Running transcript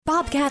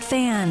Bobcat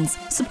fans,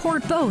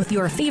 support both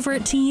your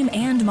favorite team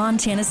and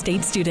Montana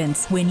State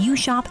students. When you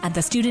shop at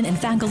the student and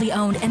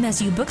faculty-owned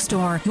MSU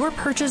bookstore, your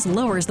purchase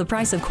lowers the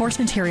price of course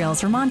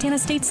materials for Montana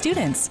State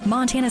students.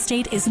 Montana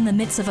State is in the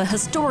midst of a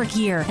historic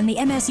year, and the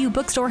MSU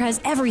bookstore has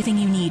everything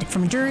you need,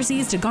 from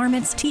jerseys to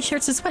garments,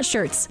 t-shirts to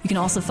sweatshirts. You can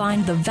also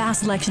find the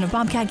vast selection of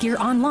Bobcat gear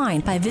online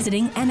by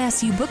visiting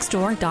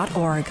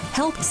msubookstore.org.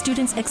 Help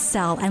students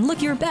excel and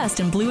look your best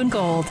in blue and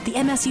gold. The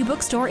MSU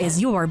bookstore is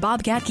your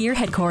Bobcat gear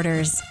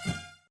headquarters.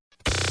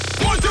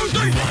 1, 2,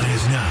 3.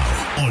 Nuanez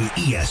Now on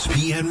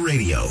ESPN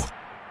Radio.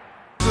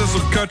 This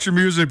is some country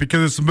music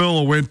because it's the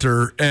middle of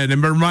winter and it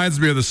reminds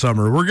me of the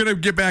summer. We're going to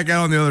get back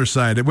out on the other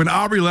side. When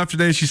Aubrey left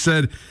today, she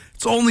said,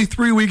 it's only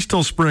 3 weeks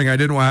till spring. I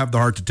didn't want to have the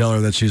heart to tell her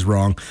that she's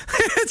wrong.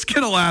 It's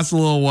going to last a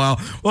little while.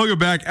 Welcome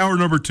back. Hour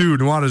number 2.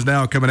 Nuanez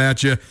Now coming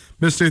at you.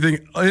 Missed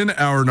anything in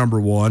hour number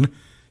 1? You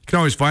can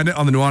always find it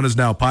on the Nuanez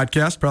Now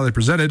podcast, proudly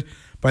presented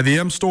by the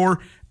M Store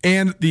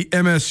and the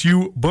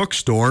MSU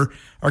Bookstore.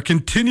 Our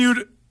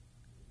continued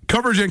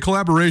coverage and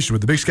collaboration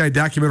with the Big Sky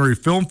Documentary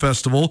Film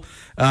Festival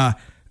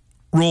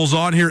rolls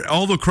on here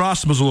all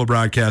across Missoula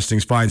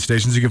Broadcasting's fine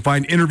stations. You can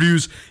find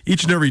interviews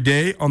each and every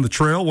day on the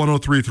Trail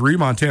 103.3,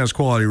 Montana's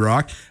Quality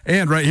Rock,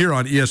 and right here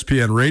on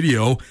ESPN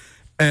Radio.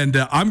 And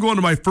I'm going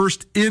to my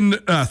first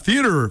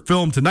in-theater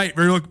film tonight.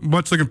 Very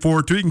much looking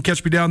forward to it. You can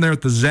catch me down there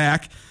at the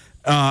ZAC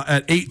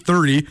at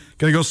 8:30.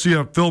 Going to go see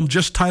a film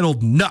just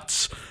titled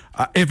Nuts.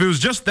 If it was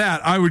just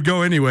that, I would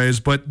go anyways,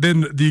 but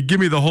then you give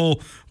me the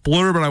whole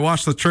blurb and I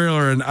watch the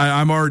trailer and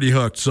I'm already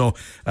hooked. So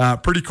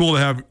pretty cool to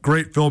have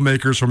great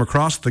filmmakers from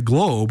across the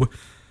globe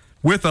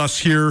with us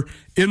here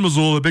in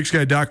Missoula. The Big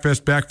Sky Doc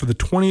Fest back for the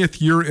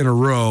 20th year in a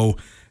row,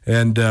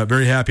 and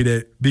very happy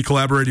to be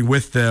collaborating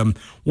with them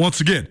once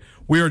again.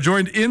 We are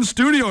joined in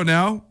studio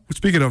now,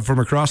 speaking of from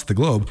across the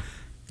globe,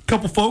 a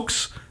couple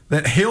folks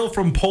that hail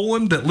from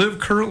Poland that live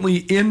currently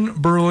in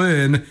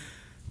Berlin.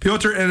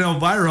 Piotr and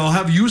Elvira, I'll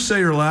have you say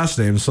your last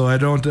name so I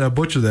don't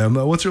butcher them.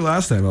 What's your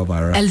last name,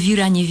 Elvira?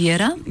 Elvira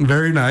Niewiera.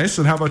 Very nice.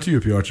 And how about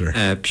you, Piotr?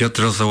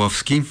 Piotr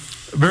Załowski.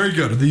 Very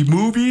good. The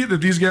movie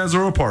that these guys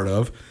are a part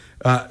of,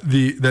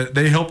 that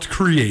they helped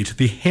create,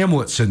 the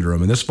Hamlet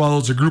Syndrome. And this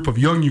follows a group of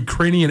young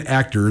Ukrainian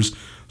actors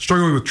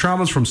struggling with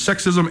traumas from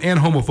sexism and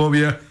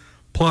homophobia.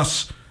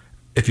 Plus,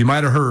 if you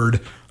might have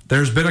heard,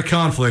 there's been a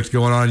conflict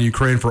going on in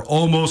Ukraine for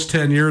almost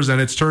 10 years,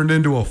 and it's turned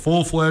into a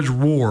full-fledged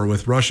war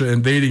with Russia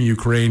invading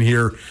Ukraine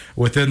here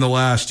within the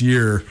last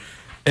year.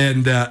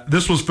 And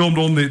this was filmed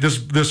only.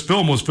 This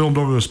film was filmed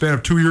over the span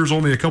of 2 years,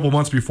 only a couple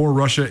months before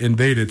Russia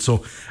invaded.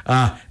 So,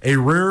 a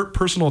rare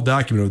personal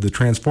document of the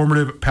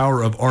transformative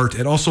power of art,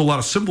 and also a lot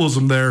of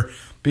symbolism there,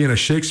 being a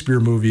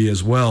Shakespeare movie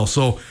as well.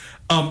 So,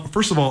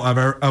 first of all,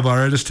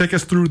 Elvira, just take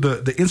us through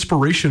the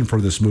inspiration for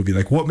this movie.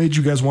 Like, what made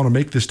you guys want to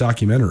make this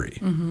documentary?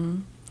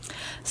 Mm-hmm.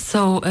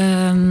 So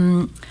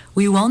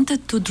we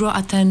wanted to draw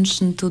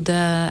attention to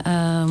the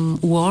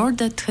war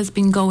that has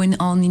been going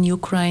on in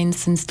Ukraine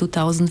since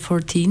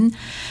 2014,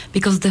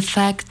 because the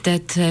fact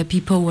that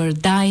people were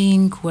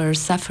dying, were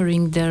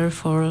suffering there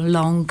for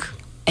long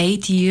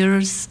 8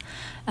 years,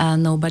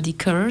 nobody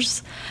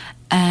cares,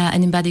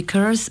 anybody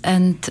cares,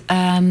 and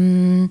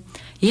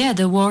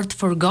the world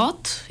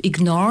forgot,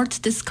 ignored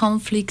this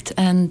conflict,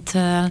 and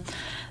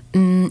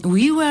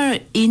we were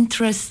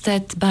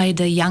interested by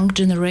the young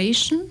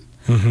generation.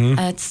 Mm-hmm.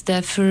 It's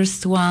the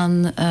first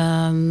one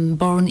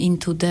born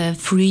into the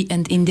free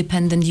and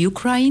independent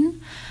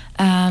Ukraine,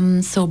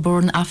 so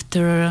born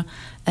after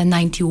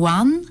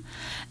 91.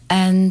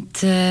 And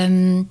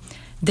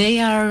they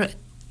are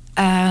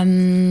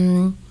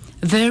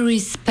very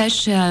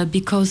special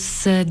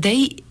because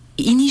they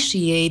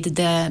initiate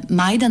the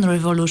Maidan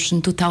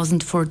Revolution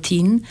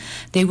 2014.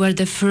 They were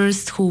the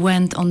first who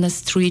went on the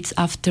streets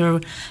after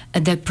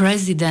the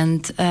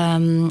president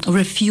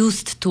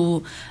refused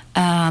to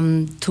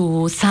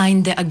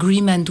sign the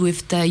agreement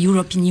with the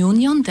European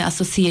Union, the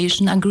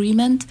association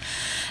agreement,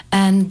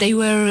 and they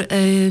were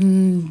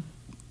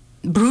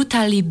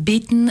brutally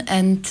beaten,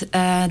 and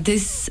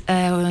this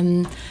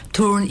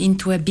turned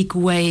into a big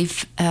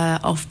wave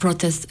of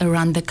protests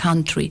around the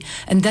country.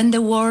 And then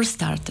the war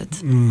started.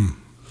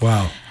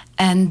 Wow.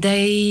 And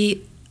they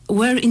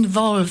were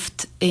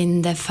involved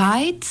in the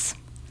fights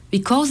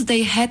because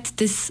they had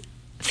this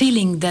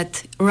feeling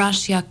that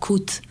Russia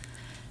could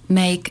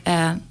make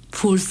a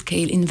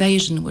full-scale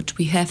invasion, which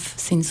we have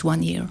since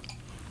 1 year.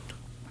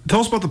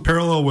 Tell us about the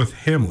parallel with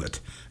Hamlet,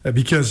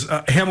 because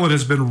Hamlet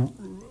has been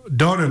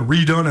done and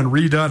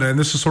redone, and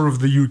this is sort of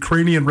the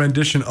Ukrainian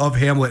rendition of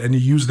Hamlet, and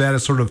you use that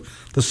as sort of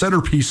the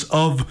centerpiece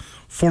of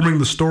forming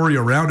the story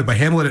around it. But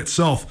Hamlet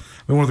itself,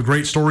 one of the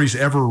great stories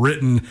ever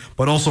written,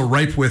 but also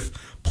ripe with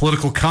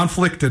political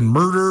conflict and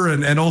murder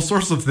and all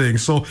sorts of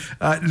things. So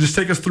just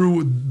take us through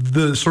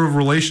the sort of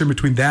relation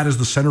between that as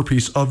the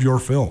centerpiece of your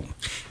film.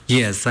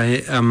 Yes, I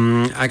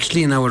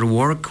actually in our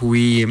work,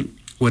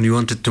 when we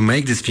wanted to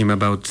make this film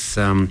about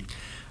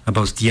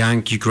the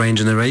young Ukrainian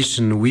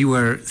generation, we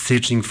were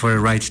searching for a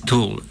right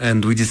tool, and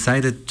we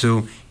decided to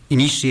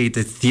initiate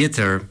a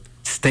theater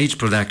stage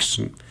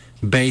production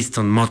based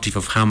on motif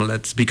of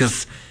Hamlet,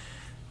 because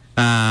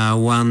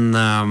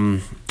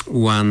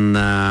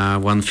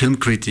One film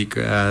critic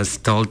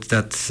told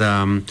that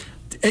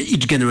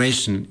each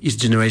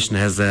generation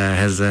has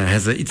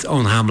its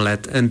own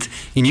Hamlet, and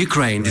in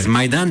Ukraine, this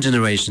Maidan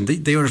generation,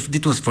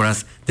 it was for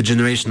us the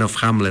generation of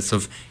Hamlets,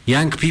 of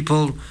young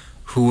people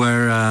who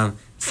were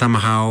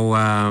somehow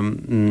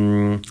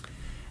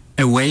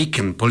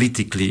awaken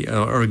politically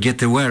or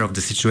get aware of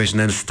the situation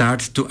and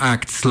start to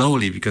act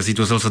slowly, because it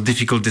was also a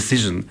difficult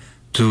decision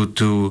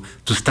to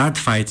start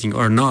fighting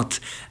or not.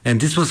 And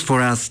this was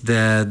for us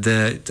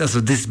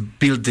this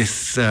built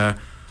this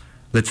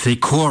let's say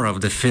core of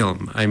the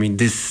film. I mean,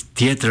 this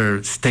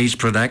theater stage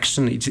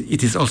production,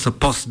 it is also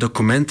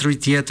post-documentary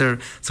theater,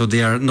 so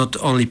they are not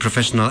only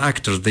professional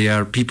actors, they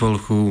are people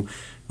who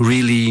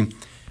really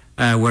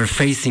were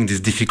facing this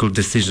difficult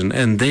decision,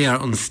 and they are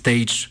on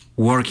stage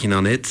working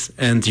on it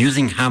and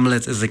using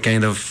Hamlet as a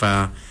kind of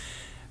a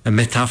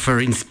metaphor,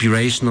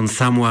 inspiration on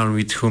someone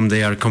with whom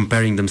they are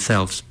comparing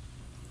themselves.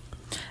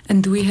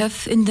 And we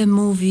have in the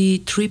movie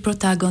 3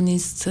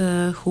 protagonists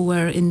who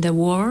were in the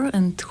war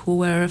and who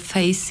were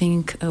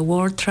facing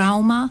war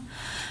trauma.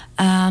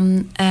 We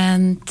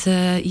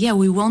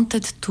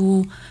wanted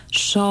to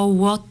show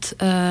what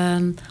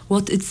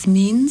it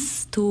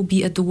means to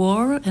be at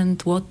war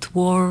and what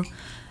war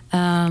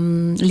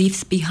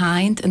leaves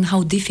behind, and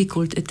how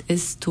difficult it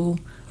is to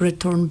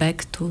return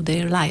back to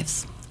their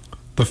lives.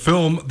 The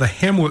film, The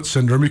Hamlet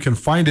Syndrome, you can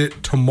find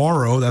it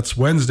tomorrow. That's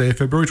Wednesday,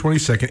 February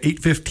 22nd,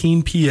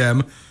 8:15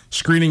 p.m.,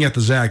 screening at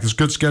the ZACC. This is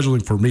good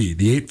scheduling for me.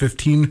 The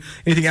 8:15,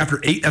 anything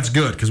after 8, that's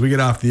good, because we get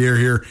off the air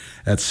here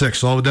at 6.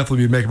 So I'll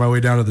definitely be making my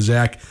way down to the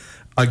ZACC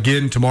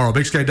again tomorrow.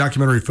 Big Sky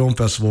Documentary Film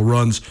Festival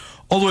runs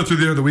all the way through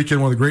the end of the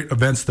weekend, one of the great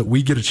events that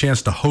we get a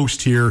chance to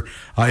host here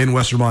in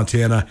Western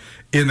Montana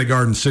in the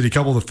Garden City. A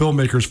couple of the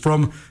filmmakers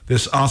from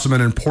this awesome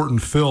and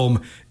important film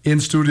in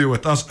studio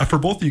with us. For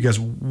both of you guys,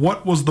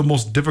 what was the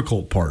most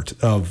difficult part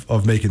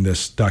of making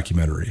this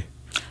documentary?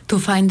 To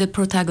find the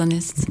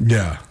protagonists.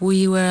 Yeah.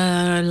 We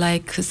were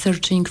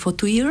searching for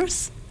 2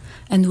 years,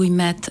 and we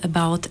met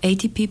about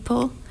 80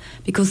 people,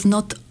 because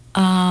not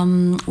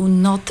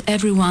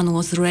everyone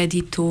was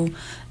ready to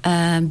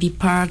be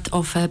part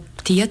of a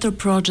theater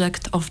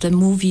project of the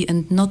movie,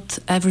 and not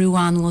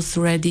everyone was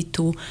ready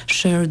to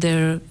share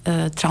their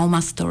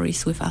trauma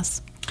stories with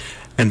us.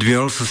 And we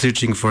are also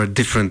searching for a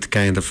different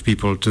kind of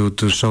people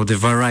to show the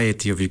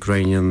variety of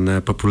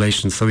Ukrainian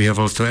population. So we have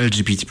also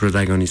LGBT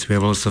protagonists, we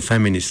have also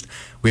feminists,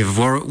 we have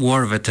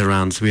war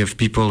veterans, we have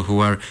people who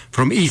are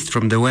from East,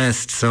 from the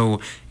West. So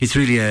it's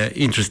really an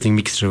interesting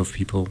mixture of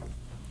people.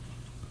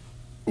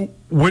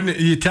 When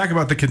you talk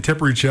about the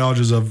contemporary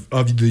challenges of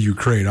the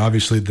Ukraine,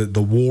 obviously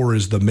the war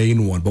is the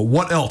main one, but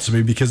what else? I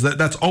mean, because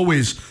that's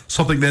always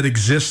something that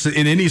exists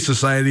in any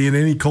society, in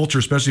any culture,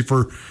 especially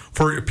for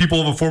people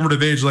of a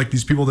formative age like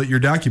these people that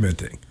you're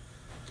documenting.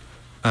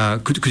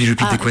 Could you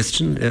repeat the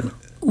question? Yeah.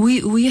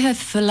 We have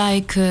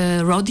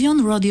Rodion.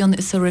 Rodion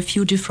is a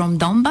refugee from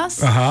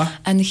Donbass,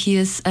 and he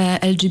is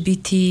LGBT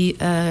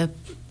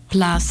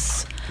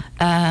plus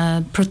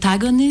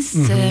protagonist.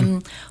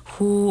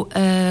 Who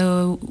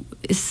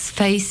is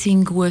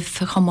facing with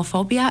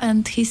homophobia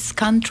in his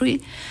country,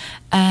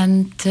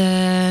 and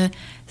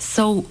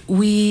so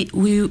we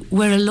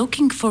were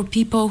looking for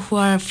people who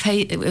are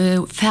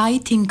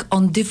fighting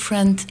on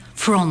different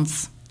fronts,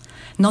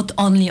 not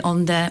only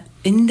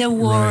in the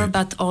war, right,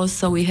 but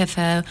also we have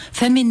a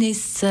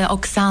feminist,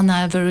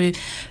 Oksana,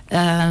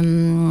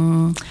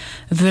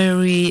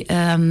 very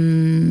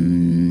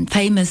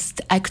famous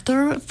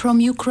actor from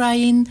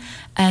Ukraine,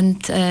 and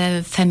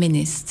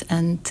feminist,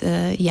 and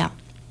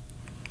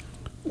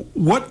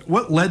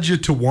What led you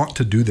to want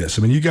to do this? I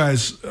mean, you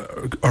guys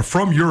are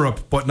from Europe,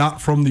 but not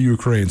from the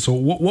Ukraine. So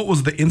what was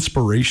the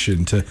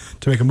inspiration to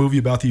make a movie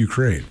about the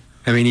Ukraine?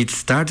 I mean, it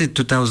started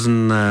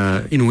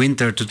in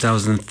winter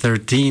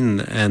 2013,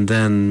 and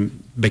then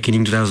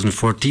beginning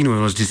 2014, when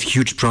there was this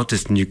huge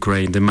protest in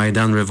Ukraine, the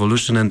Maidan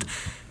revolution, and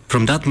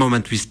from that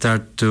moment we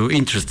started to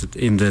interested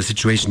in the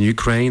situation in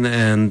Ukraine,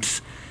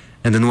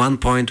 and then one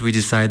point we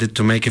decided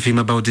to make a film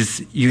about this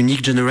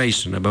unique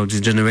generation, about this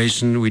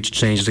generation which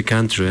changed the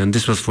country, and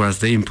this was for us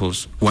the impulse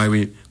why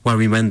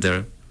we went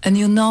there. And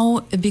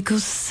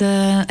because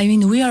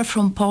we are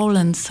from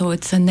Poland, so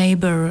it's a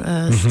neighbor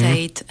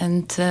state,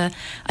 and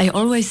I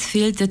always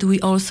feel that we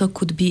also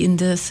could be in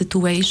the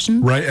situation.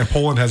 Right, and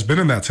Poland has been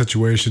in that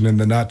situation in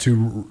the not too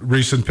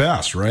recent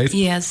past, right?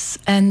 Yes,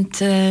 and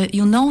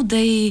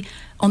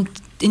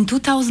in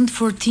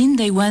 2014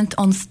 they went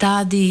on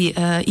study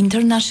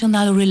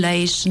international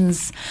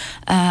relations,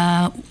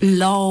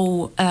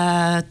 law,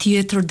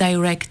 theater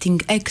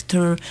directing,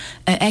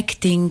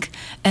 acting,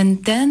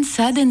 and then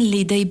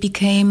suddenly they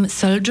became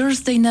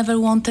soldiers they never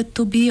wanted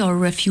to be, or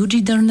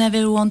refugees they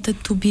never wanted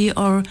to be,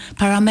 or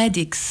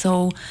paramedics.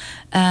 So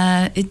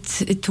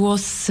it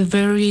was a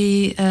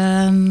very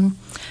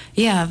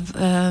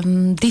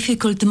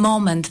difficult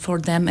moment for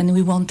them, and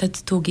we wanted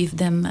to give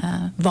them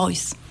a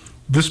voice.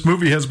 This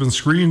movie has been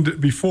screened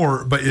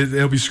before, but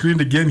it'll be screened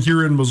again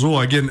here in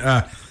Missoula. Again,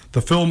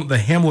 the film The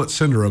Hamlet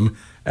Syndrome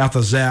at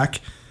the ZACC.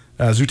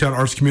 Zootown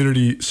Arts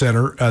Community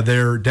Center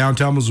there,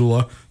 downtown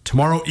Missoula,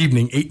 tomorrow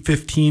evening,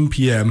 8:15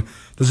 p.m.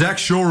 The Zach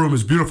showroom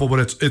is beautiful,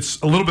 but it's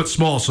a little bit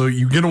small, so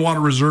you're going to want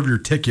to reserve your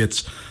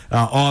tickets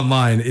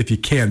online if you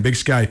can.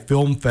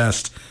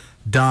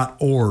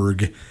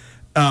 BigSkyFilmFest.org.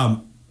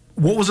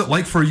 What was it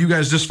like for you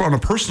guys, just on a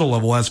personal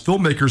level, as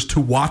filmmakers, to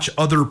watch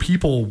other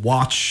people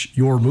watch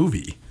your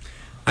movie?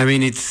 I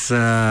mean, it's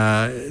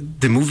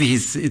the movie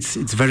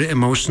it's very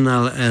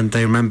emotional, and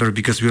I remember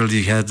because we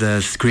already had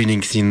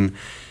screenings in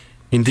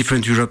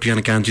different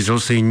European countries,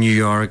 also in New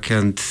York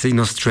and in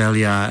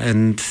Australia,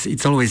 and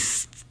it's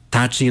always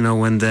touching,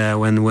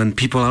 when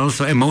people are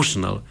also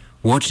emotional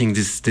watching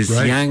this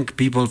right. young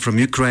people from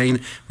Ukraine,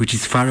 which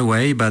is far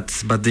away,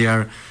 but they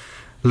are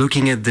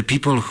looking at the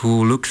people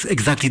who looks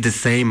exactly the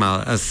same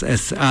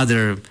as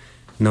other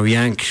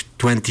young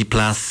 20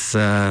 plus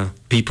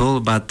people,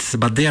 but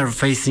they are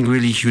facing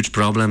really huge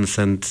problems,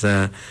 and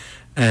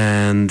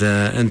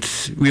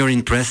we are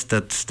impressed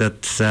that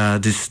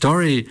this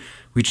story,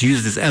 which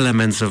uses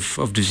elements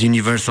of this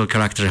universal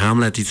character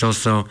Hamlet, is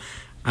also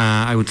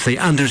I would say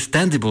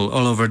understandable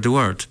all over the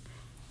world.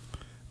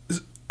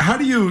 How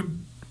do you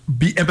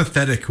be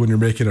empathetic when you're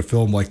making a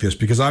film like this?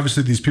 Because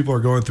obviously these people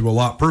are going through a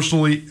lot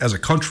personally, as a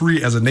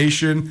country, as a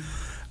nation.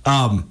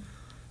 A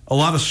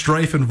lot of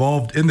strife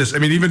involved in this. I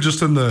mean, even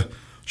just in the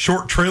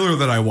short trailer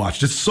that I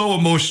watched, it's so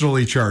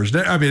emotionally charged.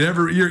 I mean,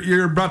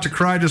 you're about to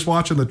cry just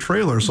watching the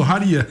trailer. So how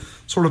do you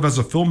sort of, as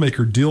a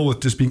filmmaker, deal with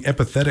just being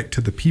empathetic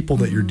to the people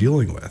that you're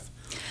dealing with?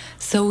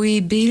 So we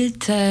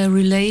built a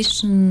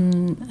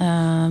relation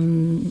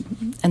and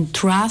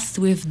trust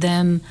with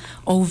them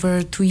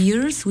over 2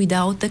 years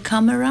without the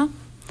camera.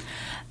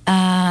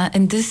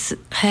 And this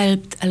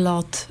helped a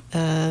lot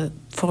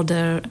for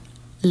the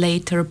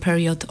later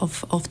period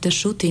of the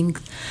shooting.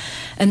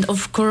 And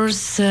of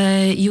course,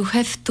 you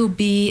have to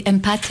be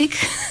empathic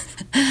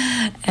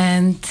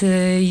and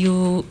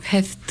you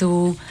have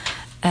to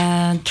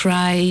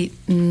try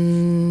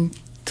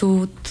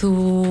to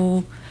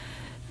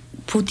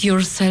put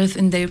yourself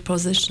in their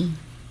position.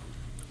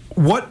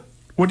 What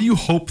do you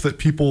hope that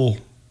people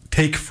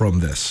take from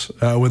this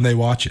when they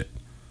watch it?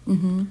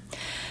 Mm-hmm.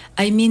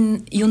 I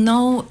mean,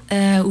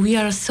 we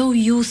are so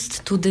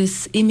used to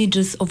these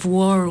images of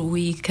war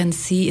we can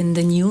see in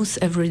the news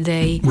every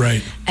day.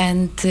 Right.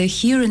 And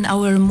here in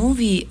our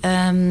movie,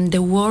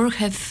 the war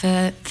have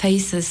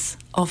faces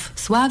of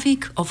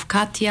Sławik, of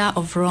Katja,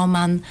 of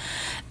Roman,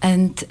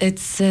 and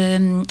it's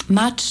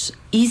much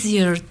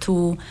easier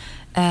to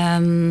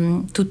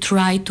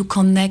try to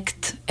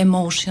connect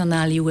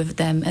emotionally with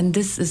them. And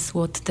this is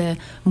what the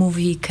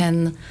movie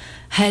can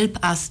help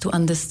us to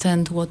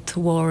understand what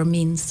war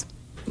means.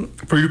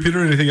 For you, Peter,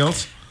 anything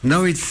else?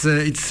 No, it's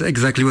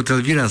exactly what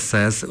Elvira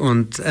says,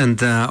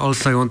 and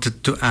also I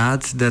wanted to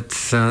add that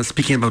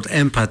speaking about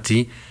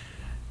empathy,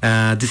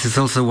 this is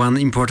also one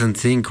important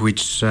thing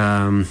which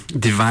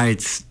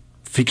divides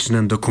fiction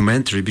and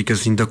documentary,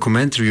 because in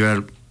documentary you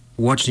are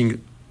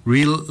watching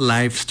real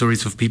life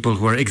stories of people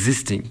who are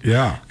existing.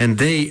 Yeah. And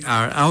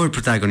our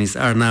protagonists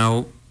are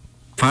now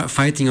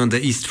fighting on the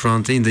East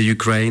Front in the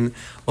Ukraine,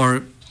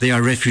 or they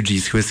are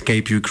refugees who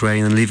escape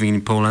Ukraine and living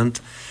in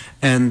Poland.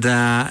 And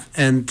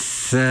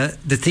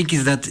the thing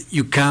is that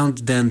you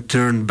can't then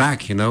turn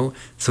back,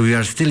 So we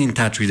are still in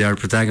touch with our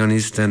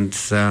protagonists and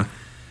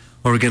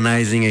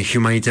organizing a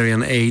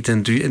humanitarian aid,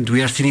 and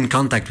we are still in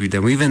contact with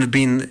them. We've even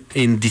been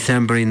in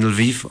December in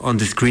Lviv on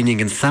the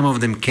screening, and some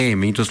of them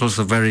came. It was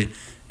also a very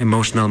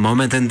emotional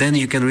moment, and then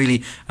you can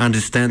really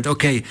understand.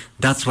 Okay,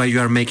 that's why you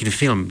are making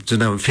films to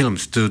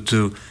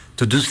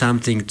do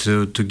something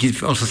to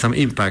give also some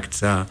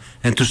impact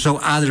and to show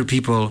other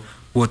people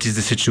what is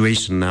the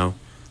situation now.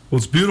 Well,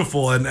 it's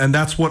beautiful, and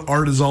that's what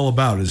art is all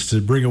about, is to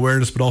bring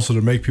awareness, but also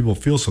to make people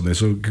feel something.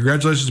 So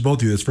congratulations to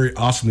both of you. It's very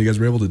awesome that you guys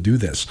were able to do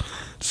this.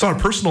 Just on a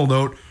personal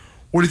note,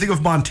 what do you think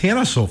of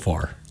Montana so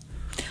far?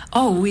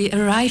 Oh, we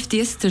arrived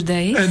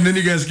yesterday. And then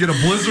you guys get a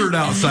blizzard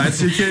outside,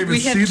 so you can't even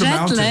see the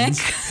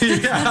mountains.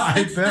 Yeah,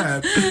 I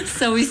bet.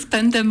 So we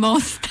spend the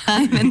most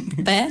time in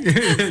bed.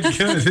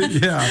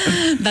 Good, yeah.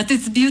 But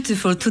it's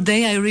beautiful.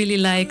 Today I really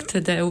liked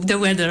the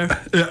weather.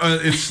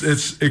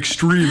 It's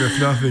extreme, if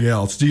nothing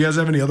else. Do you guys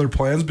have any other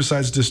plans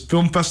besides just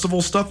film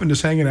festival stuff and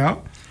just hanging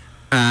out?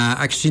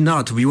 Actually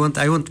not. We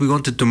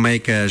wanted to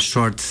make a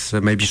short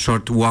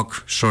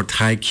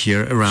hike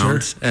here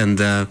around, sure. And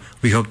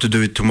we hope to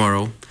do it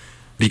tomorrow.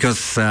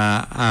 Because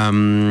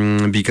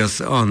on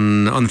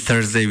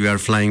Thursday we are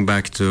flying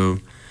back to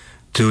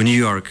New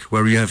York,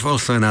 where we have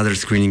also another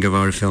screening of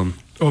our film.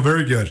 Oh,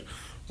 very good.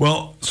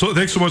 Well, so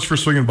thanks so much for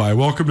swinging by.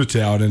 Welcome to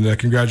town, and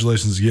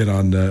congratulations again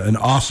on an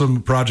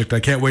awesome project. I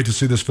can't wait to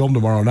see this film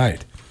tomorrow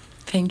night.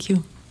 Thank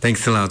you.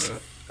 Thanks a lot.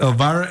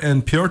 Elvira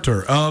and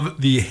Piotr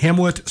of the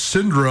Hamlet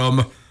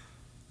Syndrome.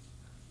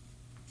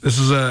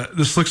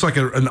 This looks like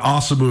an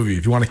awesome movie.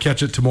 If you want to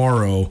catch it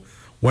tomorrow,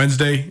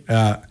 Wednesday,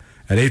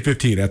 at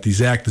 8:15 at the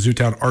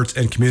Zootown Arts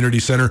and Community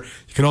Center.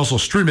 You can also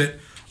stream it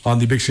on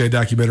the Big Sky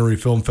Documentary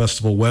Film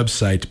Festival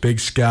website,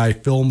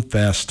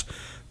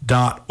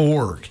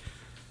 BigSkyFilmFest.org.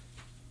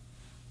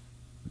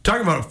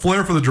 talking about a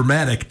flair for the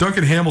dramatic,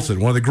 Duncan Hamilton,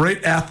 one of the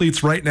great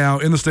athletes right now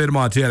in the state of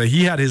Montana.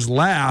 He had his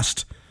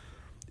last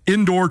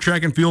indoor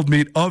track and field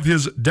meet of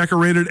his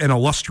decorated and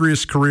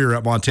illustrious career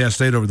at Montana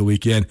State over the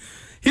weekend.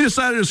 He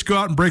decided to just go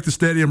out and break the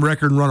stadium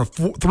record and run a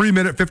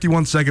 3-minute,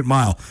 51-second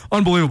mile.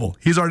 Unbelievable.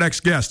 He's our next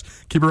guest.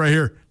 Keep it right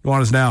here.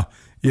 Nuanez Now,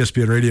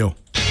 ESPN Radio.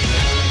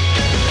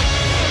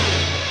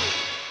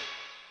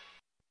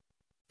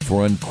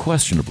 For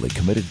unquestionably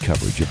committed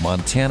coverage of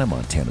Montana,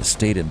 Montana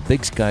State, and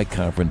Big Sky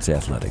Conference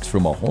athletics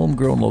from a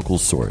homegrown local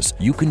source,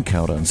 you can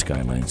count on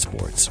Skyline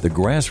Sports. The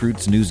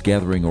grassroots news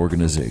gathering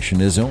organization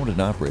is owned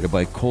and operated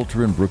by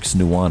Coulter and Brooks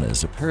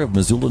Nuanez, a pair of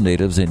Missoula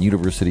natives and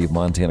University of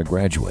Montana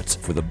graduates.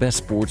 For the best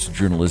sports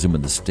journalism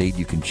in the state,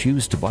 you can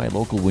choose to buy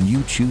local when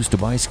you choose to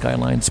buy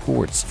Skyline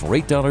Sports. For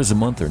 $8 a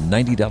month or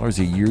 $90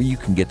 a year, you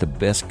can get the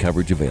best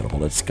coverage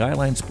available at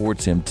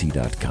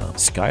SkylineSportsMT.com.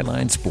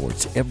 Skyline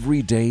Sports,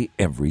 every day,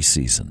 every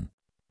season.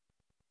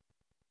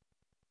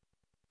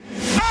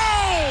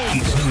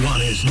 It's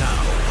Nuanez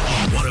Now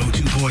on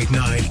 102.9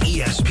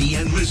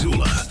 ESPN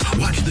Missoula.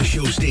 Watch the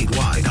show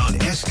statewide on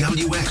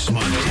SWX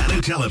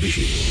Montana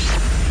Television.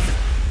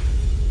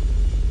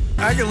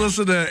 I can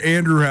listen to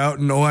Andrew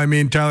Houghton,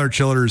 Tyler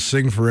Childers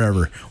sing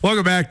forever.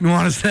 Welcome back,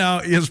 Nuanez Now,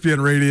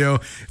 ESPN Radio.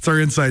 It's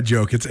our inside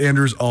joke. It's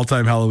Andrew's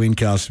all-time Halloween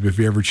costume if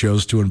he ever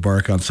chose to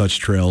embark on such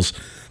trails.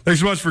 Thanks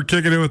so much for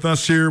kicking it with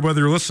us here,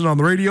 whether you're listening on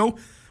the radio,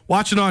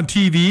 watching on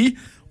TV,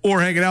 or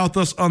hanging out with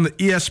us on the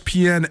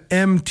ESPN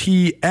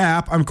MT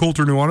app. I'm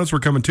Coulter Nuanez. We're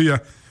coming to you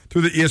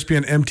through the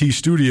ESPN MT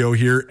studio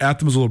here at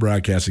the Missoula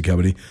Broadcasting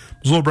Company.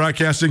 Missoula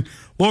Broadcasting,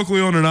 locally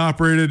owned and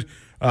operated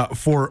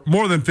for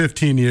more than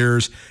 15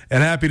 years,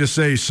 and happy to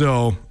say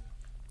so.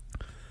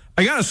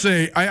 I got to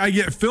say, I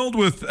get filled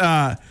with,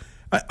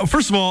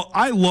 first of all,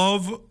 I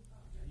love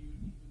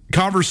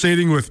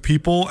conversating with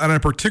people, and I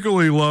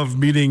particularly love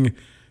meeting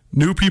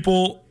new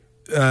people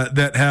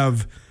that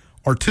have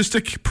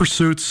artistic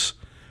pursuits,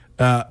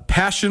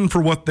 passion for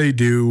what they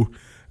do,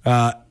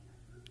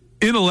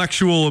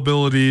 intellectual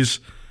abilities,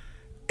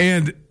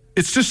 and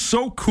it's just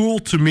so cool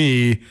to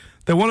me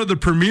that one of the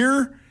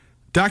premier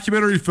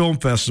documentary film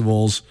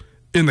festivals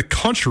in the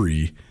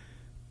country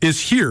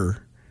is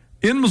here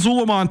in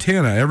Missoula,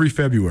 Montana, every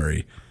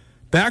February.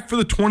 Back for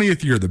the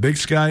 20th year, the Big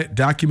Sky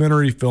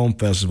Documentary Film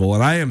Festival,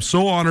 and I am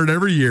so honored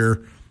every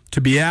year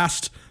to be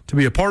asked to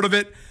be a part of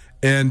it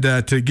and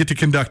to get to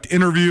conduct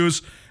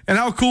interviews. And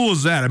how cool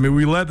is that? I mean,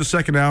 we led the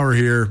second hour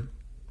here.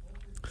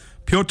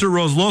 Piotr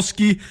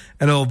Rozlowski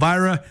and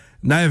Elvira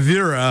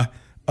Naivira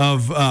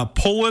of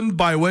Poland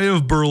by way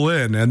of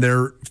Berlin, and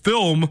their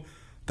film,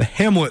 The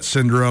Hamlet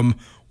Syndrome.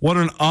 What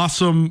an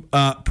awesome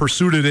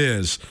pursuit it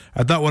is.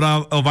 I thought what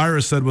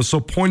Elvira said was so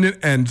poignant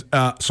and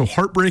so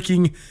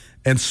heartbreaking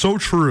and so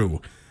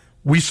true.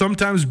 We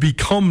sometimes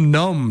become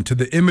numb to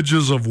the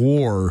images of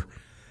war,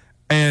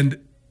 and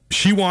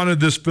she wanted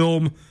this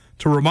film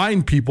to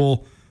remind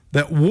people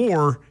that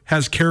war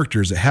has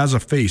characters, it has a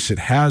face, it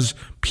has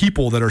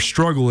people that are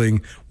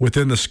struggling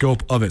within the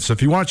scope of it. So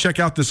if you want to check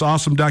out this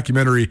awesome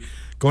documentary,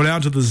 go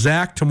down to the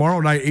ZAC tomorrow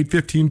night,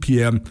 8:15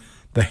 p.m.,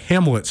 The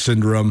Hamlet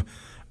Syndrome,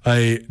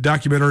 a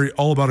documentary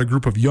all about a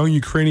group of young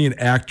Ukrainian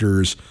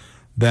actors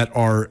that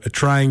are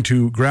trying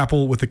to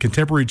grapple with the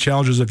contemporary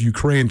challenges of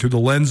Ukraine through the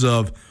lens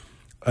of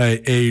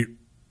a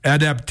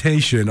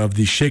adaptation of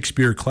the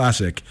Shakespeare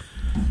classic,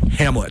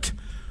 Hamlet.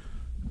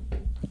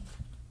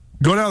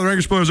 Go down to the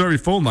Rankin Spoilers RV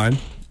phone line.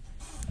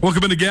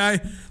 Welcome in a guy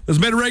that's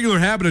made a regular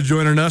habit of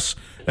joining us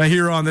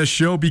here on this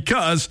show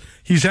because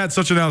he's had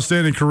such an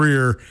outstanding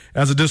career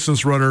as a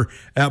distance runner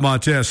at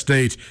Montana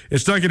State.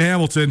 It's Duncan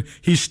Hamilton.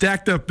 He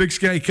stacked up Big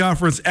Sky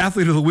Conference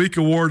Athlete of the Week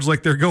awards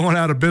like they're going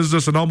out of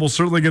business, and almost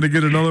certainly going to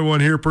get another one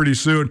here pretty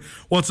soon.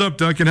 What's up,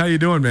 Duncan? How you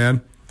doing,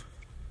 man?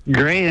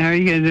 Great. How are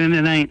you guys doing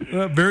tonight?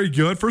 Very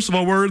good. First of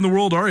all, where in the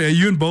world are you? Are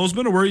you in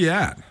Bozeman, or where are you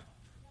at?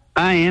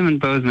 I am in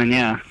Bozeman,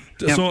 yeah.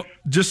 Yep. So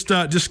just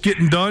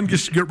getting done,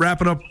 just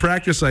wrapping up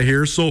practice, I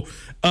hear. So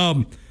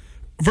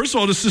first of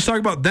all, just talk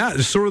about that.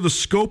 It's sort of the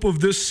scope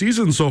of this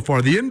season so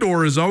far. The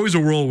indoor is always a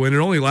whirlwind. It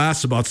only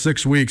lasts about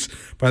 6 weeks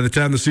by the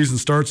time the season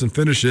starts and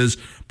finishes.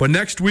 But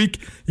next week,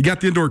 you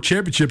got the indoor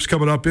championships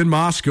coming up in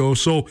Moscow.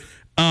 So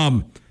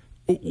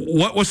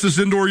what's this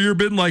indoor year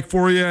been like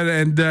for you?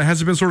 And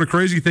has it been sort of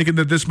crazy thinking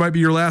that this might be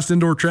your last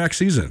indoor track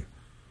season?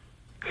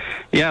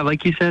 Yeah,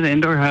 like you said,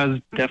 indoor has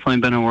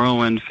definitely been a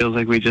whirlwind. Feels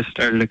like we just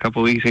started a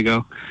couple weeks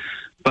ago.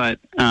 But,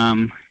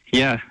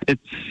 yeah, it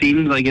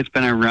seems like it's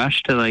been a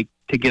rush to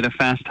get a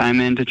fast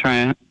time in to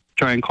try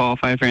and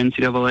qualify for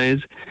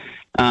NCAAs.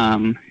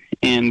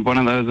 And one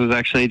of those was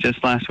actually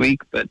just last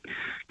week. But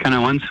kind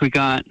of once we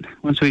got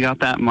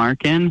that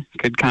mark in,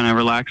 could kind of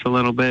relax a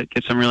little bit,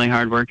 get some really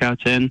hard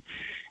workouts in.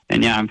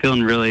 And, yeah, I'm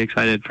feeling really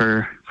excited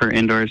for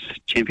indoors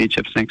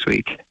championships next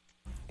week.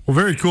 Well,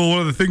 very cool. One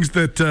of the things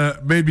that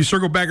made me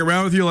circle back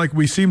around with you, like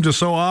we seem to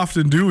so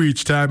often do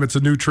each time it's a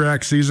new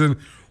track season,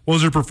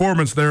 was your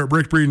performance there at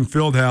Brick Breeden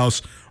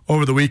Fieldhouse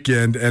over the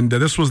weekend. And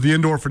this was the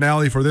indoor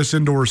finale for this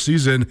indoor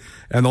season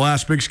and the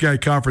last Big Sky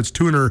Conference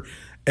tuner.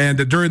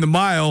 And during the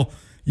mile,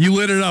 You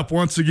lit it up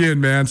once again,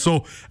 man.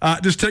 So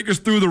just take us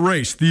through the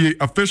race. The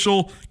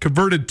official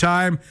converted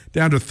time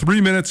down to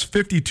 3 minutes,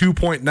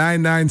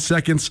 52.99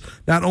 seconds.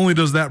 Not only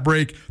does that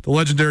break the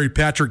legendary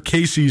Patrick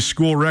Casey's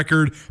school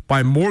record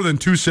by more than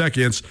 2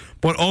 seconds,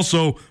 but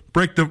also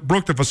broke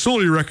the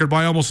facility record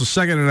by almost a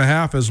second and a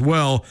half as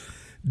well.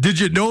 Did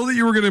you know that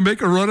you were going to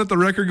make a run at the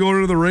record going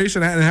into the race,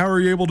 and how were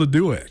you able to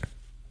do it?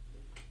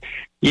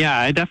 Yeah,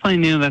 I definitely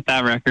knew that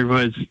record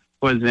was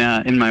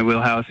in my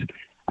wheelhouse.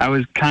 I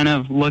was kind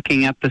of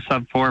looking at the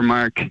sub-4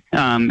 mark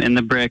in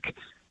the brick,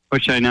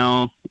 which I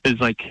know is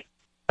like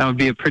that would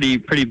be a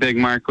pretty big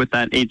mark with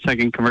that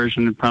 8-second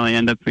conversion. It'd probably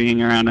end up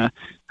being around a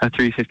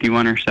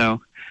 3:51 or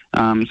so.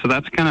 So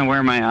that's kind of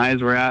where my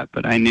eyes were at,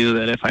 but I knew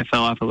that if I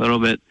fell off a little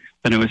bit,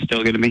 then it was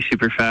still going to be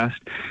super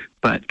fast,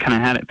 but kind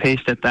of had it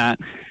paced at that.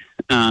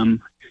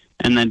 And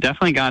then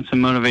definitely got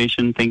some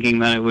motivation thinking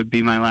that it would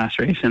be my last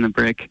race in the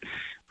brick,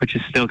 which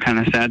is still kind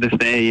of sad to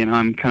say. You know,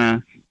 I'm kind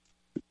of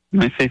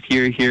my 5th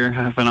year here,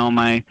 having all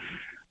my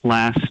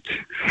last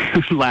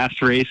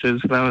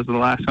races. That was the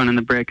last one in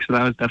the brick, so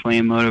that was definitely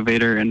a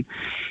motivator. And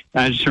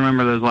I just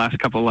remember those last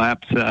couple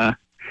laps,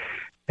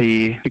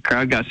 the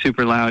crowd got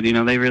super loud. You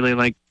know, they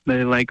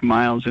like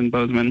miles in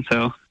Bozeman,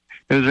 so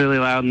it was really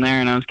loud in there,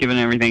 and I was giving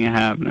everything I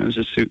have, and it was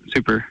just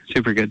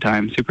super good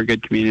time, super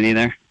good community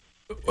there.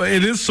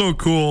 It is so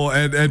cool,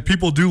 and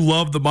people do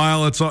love the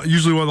mile. It's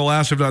usually one of the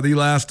last, if not the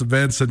last,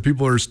 events, and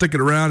people are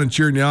sticking around and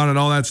cheering you on and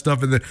all that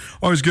stuff, and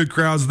always good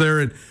crowds there.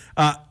 And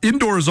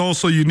indoor is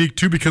also unique,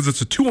 too, because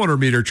it's a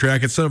 200-meter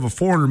track instead of a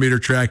 400-meter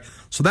track,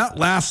 so that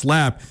last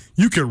lap,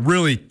 you can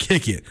really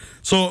kick it.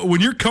 So when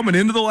you're coming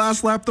into the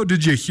last lap, though,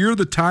 did you hear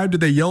the time?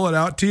 Did they yell it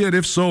out to you? And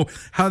if so,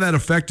 how did that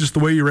affect just the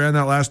way you ran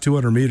that last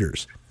 200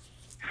 meters?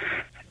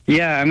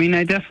 Yeah, I mean,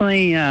 I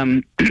definitely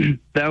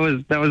that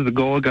was the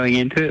goal going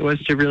into it, was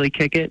to really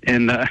kick it,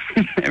 and I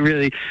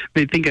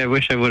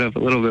wish I would have a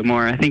little bit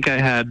more. I think I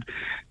had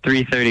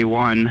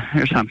 3:31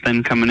 or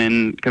something coming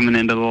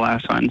into the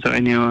last one, so I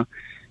knew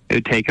it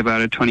would take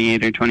about a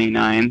 28 or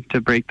 29 to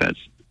break the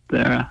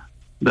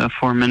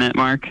 4-minute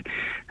mark,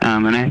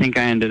 and I think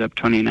I ended up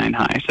 29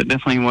 high, so it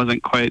definitely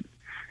wasn't quite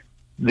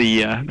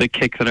the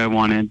kick that I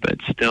wanted,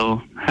 but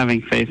still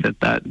having faith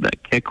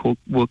that kick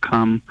will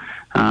come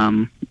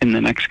in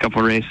the next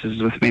couple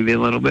races with maybe a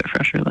little bit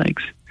fresher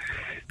legs.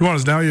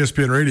 Nuanez Now,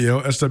 ESPN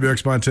Radio,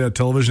 SWX Montana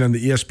Television, and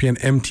the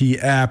ESPN MT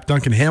app.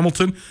 Duncan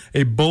Hamilton,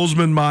 a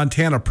Bozeman,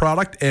 Montana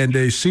product and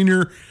a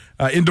senior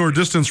indoor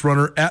distance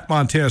runner at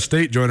Montana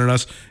State, joining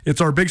us.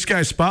 It's our Big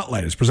Sky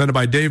Spotlight. It's presented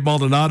by Dave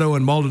Maldonado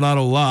and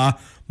Maldonado Law.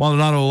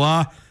 Maldonado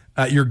Law,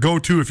 your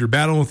go-to if you're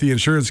battling with the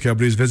insurance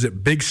companies.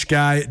 Visit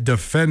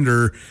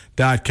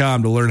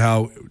BigSkyDefender.com to learn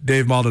how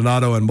Dave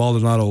Maldonado and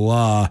Maldonado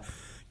Law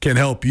can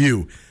help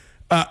you.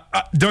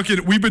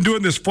 Duncan, we've been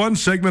doing this fun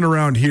segment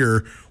around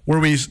here where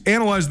we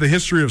analyze the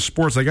history of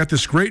sports. I got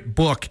this great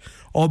book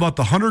all about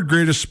the 100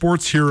 greatest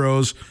sports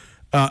heroes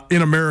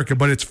in America,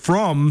 but it's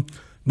from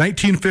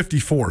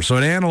 1954. So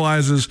it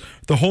analyzes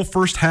the whole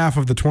first half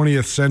of the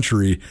 20th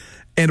century.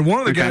 And one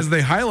of the guys they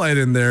highlight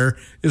in there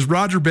is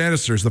Roger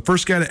Bannister, the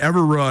first guy to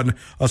ever run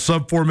a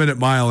sub-4-minute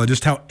mile, and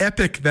just how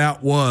epic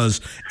that was.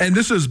 And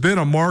this has been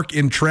a mark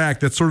in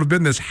track that's sort of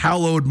been this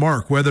hallowed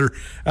mark, and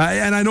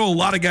I know a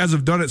lot of guys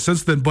have done it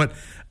since then, but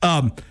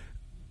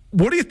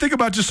what do you think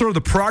about just sort of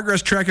the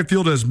progress track and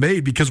field has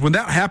made? Because when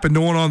that happened,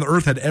 no one on the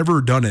earth had ever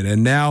done it.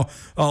 And now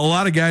a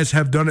lot of guys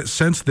have done it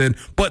since then,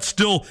 but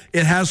still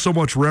it has so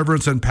much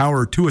reverence and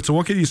power to it. So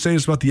what can you say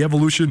about the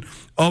evolution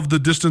of the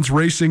distance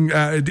racing,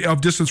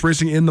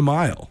 in the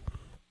mile?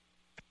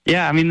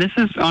 Yeah, I mean, this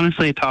is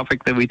honestly a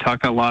topic that we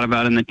talk a lot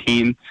about in the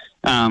team,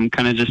 kind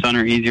of just on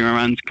our easy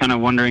runs, kind of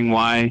wondering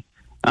why,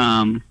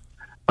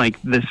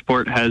 this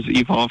sport has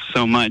evolved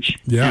so much.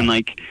 Yeah.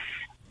 And,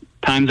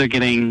 times are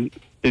getting,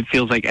 it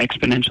feels like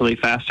exponentially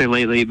faster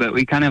lately, but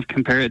we kind of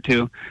compare it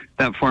to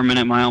that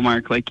 4-minute mile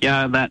mark.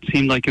 That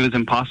seemed like it was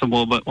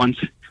impossible, but once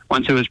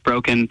it was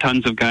broken,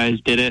 tons of guys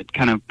did it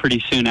kind of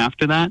pretty soon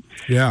after that.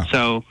 Yeah.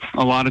 So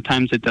a lot of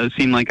times it does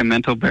seem like a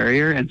mental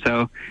barrier, and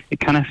so it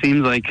kind of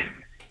seems like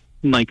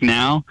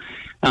now,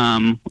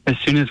 as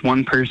soon as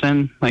one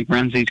person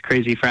runs these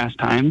crazy fast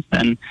times,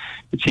 then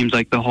it seems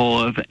like the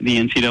whole of the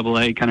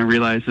NCAA kind of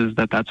realizes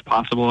that that's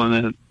possible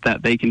and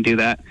that they can do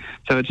that.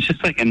 So it's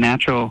just seems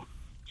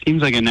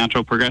like a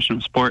natural progression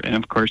of sport, and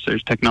of course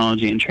there's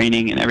technology and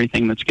training and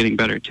everything that's getting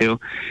better too.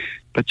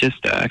 But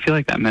just I feel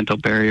like that mental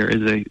barrier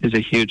is a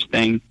huge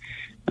thing.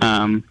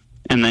 And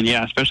then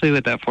especially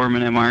with that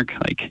 4-minute mark,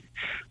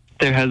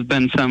 there has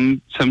been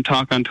some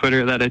talk on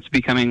Twitter that it's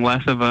becoming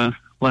less of an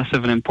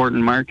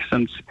important mark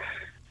since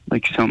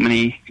so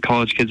many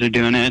college kids are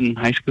doing it and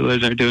high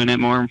schoolers are doing it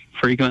more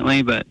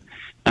frequently. But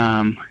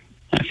I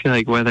feel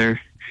like whether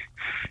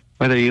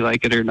you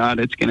like it or not,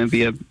 it's going to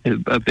be a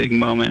big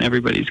moment.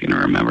 Everybody's going to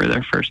remember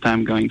their first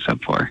time going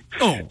sub-4.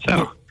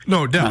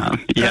 No doubt.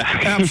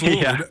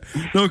 Absolutely. Yeah.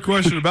 No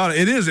question about it.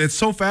 It is. It's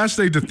so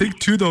fascinating to think,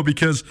 too, though,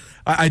 because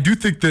I do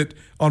think that,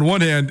 on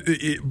one hand,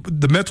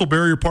 the mental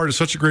barrier part is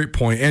such a great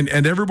point, and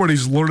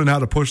everybody's learning how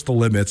to push the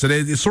limits. And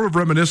it's sort of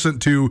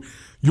reminiscent to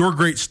your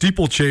great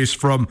steeplechase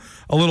from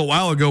a little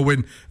while ago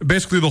when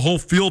basically the whole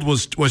field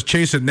was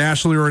chasing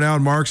nationally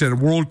renowned marks and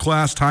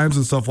world-class times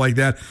and stuff like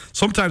that.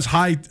 Sometimes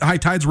high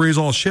tides raise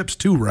all ships,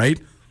 too, right?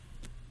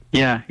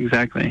 Yeah,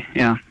 exactly.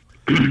 Yeah.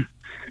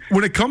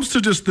 When it comes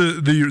to just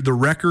the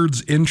records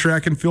in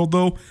track and field,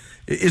 though,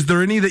 is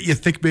there any that you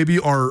think maybe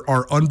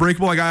are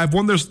unbreakable? Like I've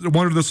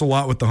wondered this a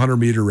lot with the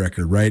 100-meter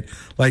record, right?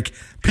 Like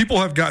people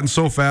have gotten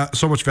so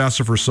much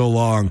faster for so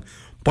long,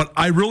 but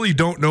I really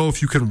don't know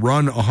if you can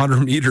run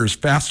 100 meters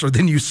faster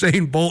than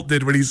Usain Bolt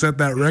did when he set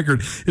that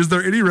record. Is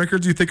there any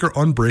records you think are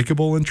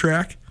unbreakable in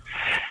track?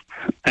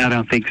 I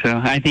don't think so.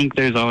 I think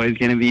there's always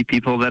going to be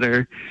people that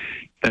are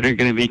going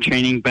to be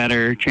training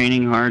better,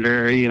 training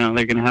harder. You know,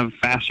 they're going to have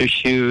faster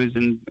shoes,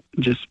 and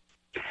just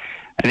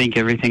I think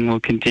everything will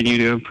continue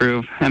to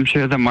improve. I'm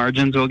sure the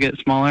margins will get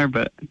smaller,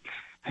 but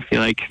I feel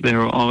like there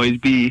will always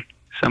be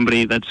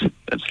somebody that's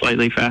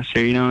slightly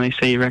faster. You know, they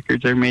say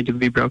records are made to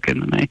be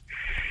broken, and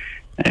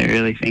I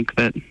really think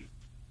that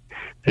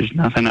there's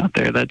nothing out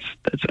there that's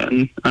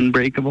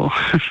unbreakable.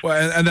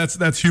 Well, and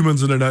that's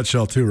humans in a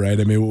nutshell too, right?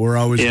 I mean, we're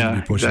always going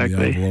to be pushing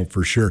the envelope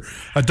for sure.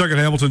 Duncan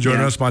Hamilton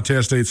joining us,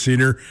 Montana State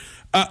senior.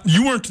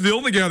 You weren't the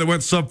only guy that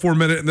went sub 4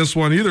 minute in this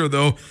one either,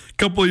 though. A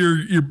couple of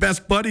your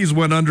best buddies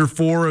went under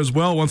 4 as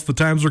well once the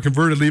times were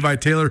converted. Levi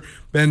Taylor,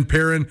 Ben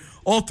Perrin,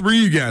 all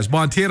three of you guys,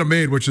 Montana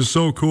made, which is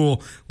so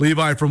cool.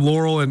 Levi from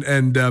Laurel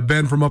and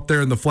Ben from up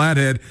there in the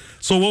Flathead.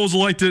 So what was it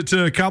like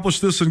to accomplish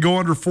this and go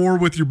under 4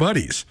 with your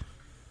buddies?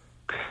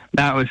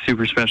 That was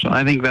super special.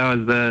 I think that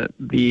was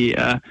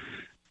the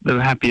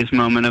happiest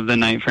moment of the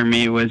night for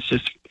me, was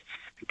just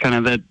kind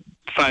of the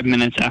 5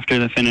 minutes after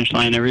the finish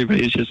line.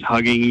 Everybody's just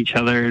hugging each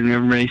other, and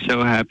everybody's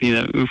so happy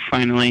that we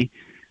finally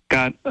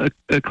got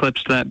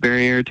eclipsed that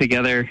barrier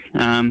together.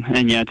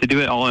 And yeah, to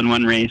do it all in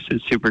one race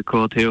is super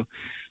cool too.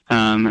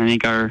 I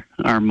think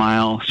our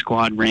mile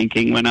squad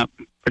ranking went up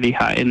pretty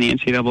high in the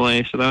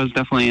NCAA, so that was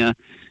definitely a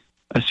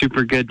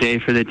super good day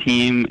for the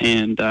team.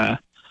 And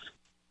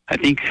I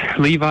think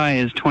Levi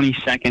is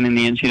 22nd in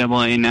the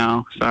NCAA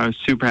now, so I was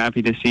super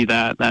happy to see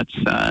that. That's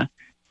I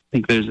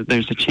think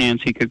there's a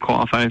chance he could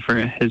qualify for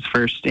his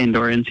first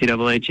indoor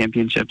NCAA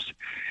championships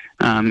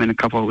in a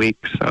couple of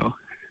weeks. So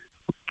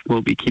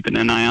we'll be keeping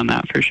an eye on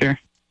that for sure.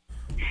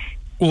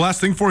 Well, last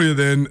thing for you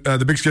then,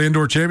 the Big Sky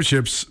Indoor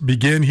Championships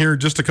begin here in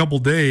just a couple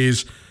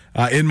days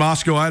in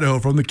Moscow, Idaho,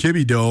 from the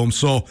Kibbe Dome.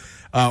 So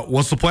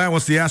what's the plan?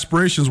 What's the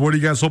aspirations? What are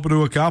you guys hoping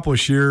to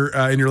accomplish here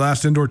in your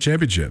last indoor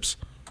championships?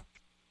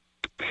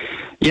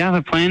 Yeah,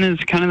 the plan is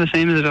kind of the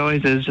same as it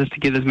always is, just to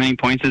get as many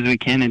points as we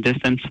can in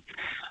distance.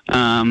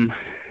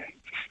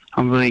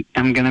 I'm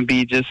going to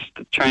be just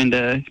trying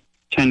to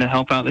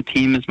help out the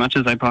team as much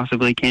as I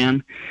possibly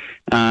can.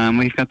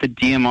 We've got the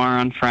DMR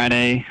on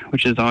Friday,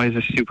 which is always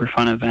a super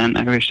fun event.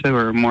 I wish there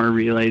were more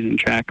relays in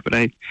track, but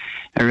I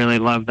really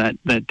love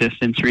that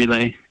distance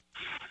relay.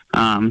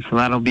 So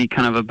that'll be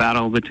kind of a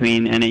battle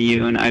between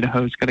NAU and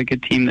Idaho's got a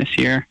good team this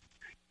year.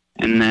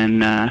 And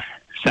then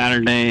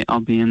Saturday I'll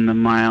be in the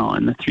mile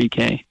and the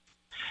 3K.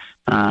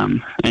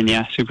 And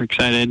yeah, super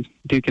excited,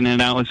 duking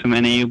it out with some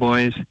NAU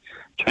boys,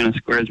 trying to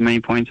score as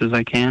many points as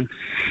I can.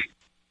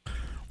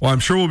 Well, I'm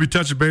sure we'll be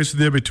touching base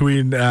with you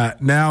between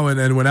now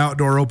and when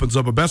outdoor opens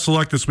up. But best of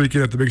luck this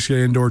weekend at the Big Sky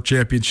Indoor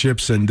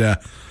Championships, and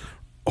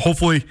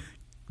hopefully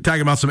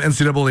talking about some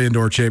NCAA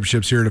Indoor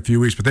Championships here in a few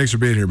weeks. But thanks for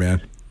being here,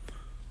 man.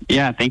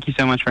 Yeah, thank you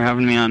so much for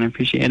having me on. I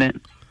appreciate it.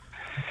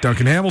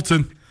 Duncan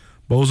Hamilton,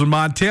 Bozeman,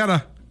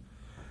 Montana,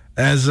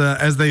 as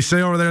they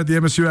say over there at the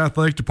MSU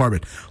Athletic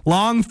Department.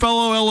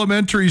 Longfellow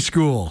Elementary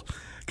School,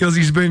 because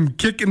he's been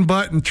kicking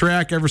butt in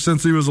track ever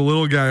since he was a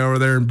little guy over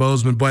there in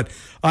Bozeman. But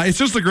it's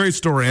just a great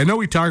story. I know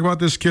we talk about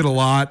this kid a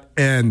lot,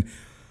 and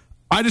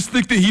I just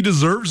think that he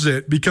deserves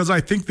it, because I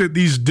think that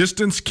these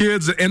distance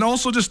kids and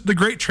also just the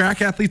great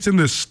track athletes in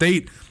this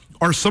state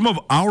are some of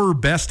our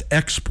best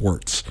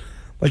exports.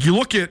 Like, you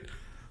look at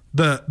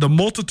the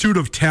multitude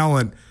of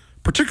talent,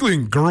 particularly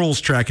in girls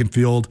track and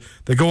field,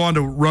 that go on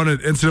to run at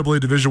NCAA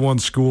Division I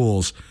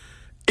schools.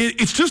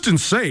 It's just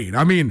insane.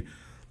 I mean,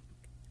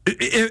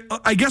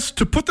 I guess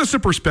to put this in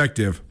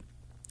perspective,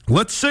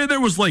 let's say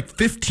there was like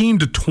 15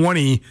 to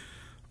 20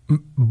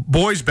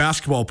 boys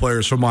basketball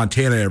players from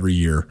Montana every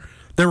year.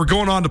 They were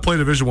going on to play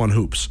Division I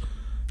hoops.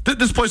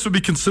 This place would be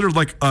considered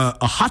like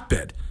a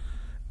hotbed.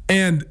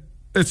 And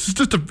it's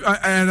just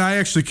and I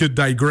actually could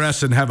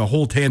digress and have a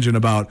whole tangent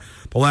about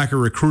the lack of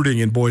recruiting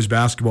in boys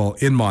basketball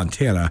in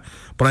Montana,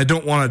 but I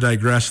don't want to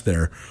digress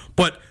there.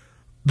 But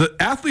the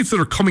athletes that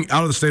are coming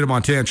out of the state of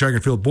Montana, track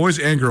and field, boys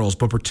and girls,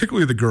 but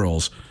particularly the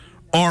girls,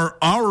 are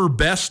our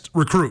best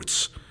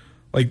recruits.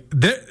 Like,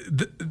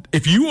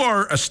 if you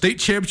are a state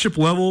championship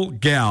level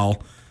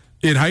gal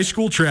in high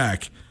school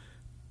track,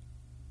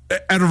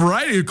 at a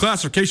variety of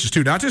classifications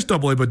too, not just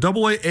AA, but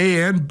AA,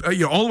 A, and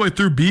all the way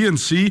through B and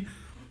C,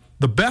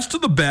 the best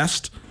of the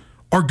best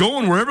are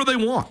going wherever they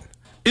want.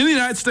 in the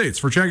United States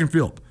for track and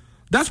field.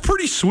 That's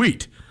pretty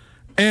sweet.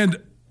 And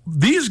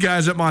these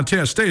guys at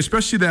Montana State,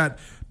 especially that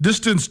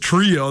distance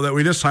trio that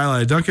we just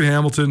highlighted, Duncan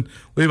Hamilton,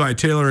 Levi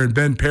Taylor, and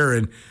Ben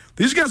Perrin,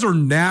 these guys are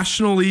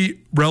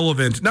nationally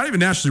relevant, not even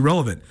nationally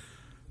relevant,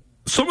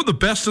 some of the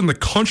best in the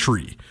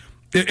country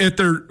at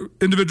their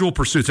individual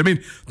pursuits. I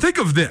mean, think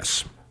of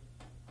this.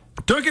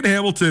 Duncan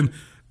Hamilton,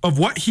 of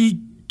what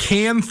he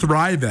can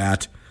thrive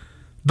at,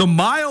 the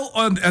mile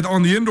on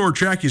the indoor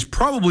track is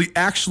probably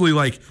actually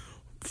like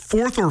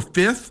fourth or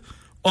fifth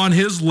on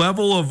his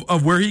level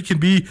of where he can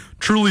be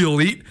truly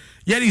elite.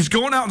 Yet he's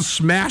going out and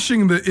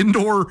smashing the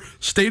indoor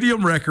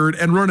stadium record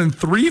and running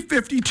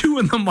 3:52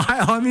 in the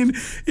mile. I mean,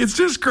 it's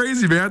just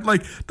crazy, man.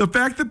 Like, the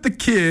fact that the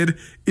kid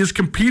is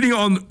competing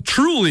on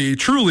truly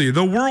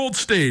the world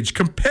stage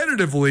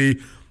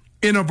competitively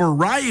in a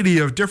variety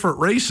of different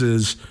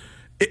races,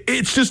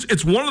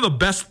 it's one of the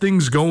best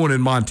things going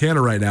in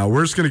Montana right now.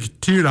 We're just going to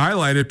continue to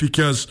highlight it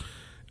because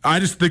I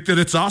just think that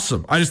it's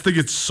awesome. I just think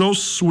it's so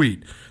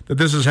sweet that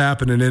this is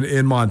happening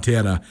in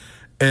Montana.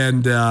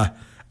 And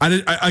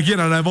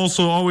and I've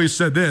also always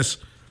said this,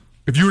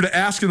 if you were to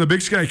ask in the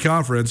Big Sky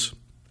Conference,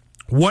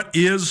 what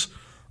is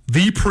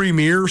the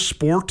premier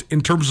sport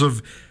in terms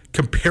of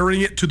comparing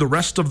it to the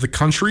rest of the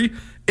country,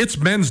 it's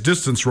men's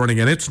distance running,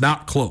 and it's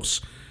not close.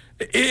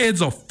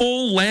 It's a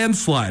full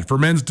landslide for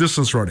men's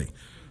distance running.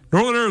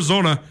 Northern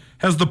Arizona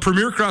has the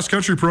premier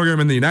cross-country program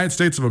in the United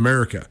States of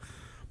America.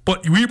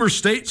 But Weber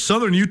State,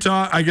 Southern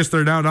Utah, I guess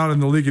they're now not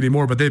in the league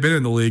anymore, but they've been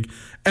in the league,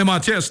 and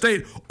Montana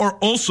State are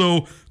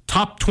also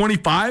top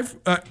 25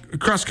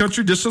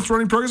 cross-country distance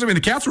running programs. I mean,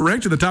 the Cats were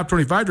ranked in the top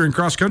 25 during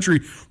cross-country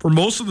for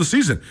most of the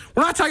season.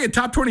 We're not talking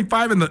top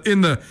 25 in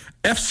the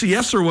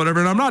FCS or whatever,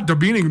 and I'm not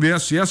demeaning the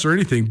FCS or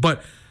anything,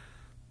 but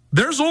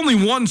there's only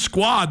one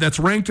squad that's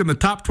ranked in the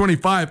top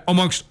 25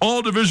 amongst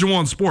all Division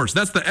I sports.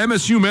 That's the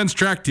MSU men's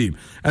track team,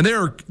 and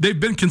they've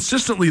been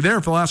consistently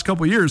there for the last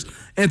couple of years,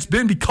 and it's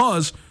been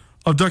because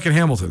of Duncan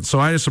Hamilton. So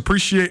I just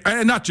appreciate,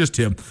 and not just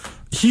him,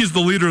 he's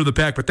the leader of the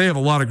pack, but they have a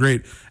lot of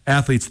great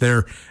athletes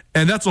there.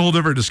 And that's a whole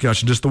different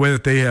discussion, just the way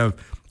that they have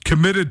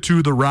committed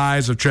to the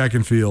rise of track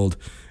and field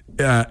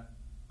there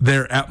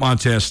at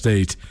Montana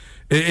State.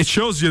 It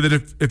shows you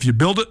that if you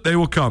build it, they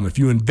will come. If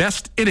you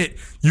invest in it,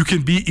 you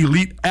can be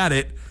elite at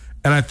it.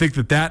 And I think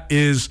that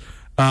is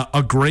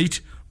a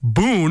great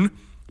boon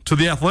to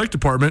the athletic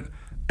department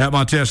at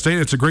Montana State.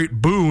 It's a great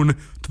boon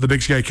to the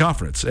Big Sky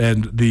Conference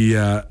and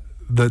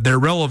their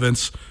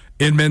relevance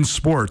in men's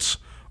sports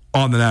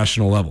on the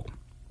national level.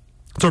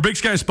 So our Big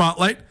Sky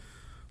Spotlight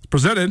is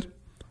presented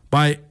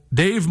by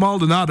Dave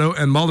Maldonado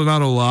and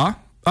Maldonado Law.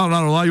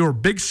 Maldonado Law, your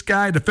Big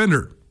Sky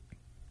Defender.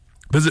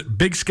 Visit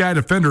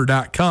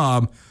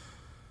BigSkyDefender.com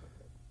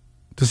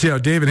to see how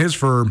Dave and his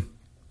firm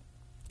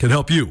can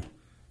help you.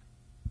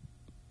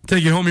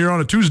 Take you home here on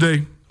a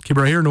Tuesday. Keep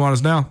it right here.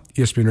 Nuanez Now,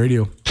 ESPN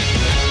Radio.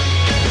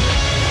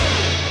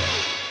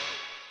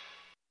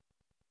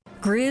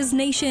 Grizz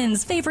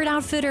Nation's favorite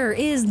outfitter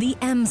is the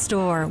M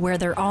Store, where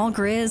they're all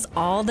Grizz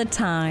all the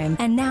time.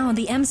 And now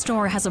the M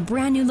Store has a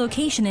brand new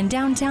location in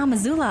downtown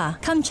Missoula.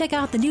 Come check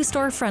out the new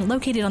storefront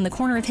located on the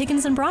corner of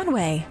Higgins and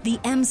Broadway. The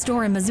M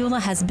Store in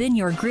Missoula has been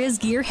your Grizz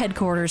gear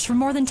headquarters for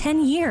more than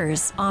 10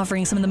 years,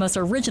 offering some of the most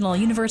original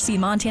University of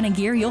Montana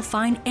gear you'll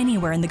find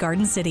anywhere in the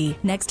Garden City.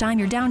 Next time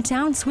you're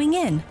downtown, swing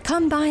in.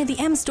 Come by the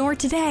M Store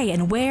today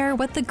and wear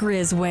what the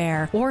Grizz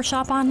wear, or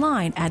shop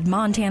online at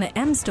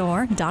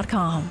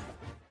montanamstore.com.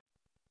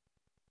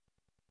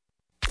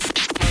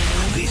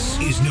 This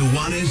is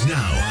Nuanez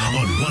Now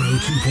on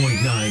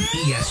 102.9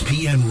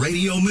 ESPN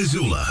Radio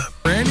Missoula.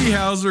 Randy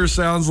Hauser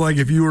sounds like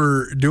if you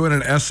were doing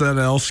an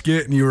SNL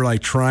skit and you were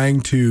like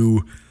trying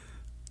to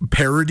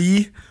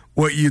parody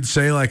what you'd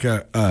say like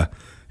a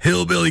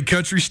hillbilly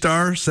country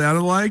star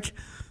sounded like.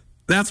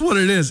 That's what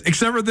it is.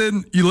 Except for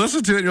then you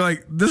listen to it and you're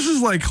like, this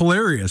is like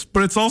hilarious,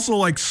 but it's also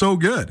like so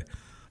good.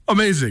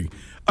 Amazing.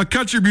 A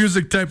country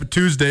music type of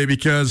Tuesday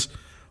because,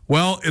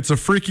 well, it's a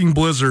freaking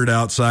blizzard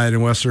outside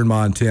in western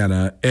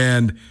Montana,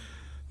 and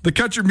the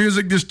country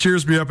music just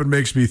cheers me up and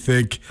makes me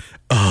think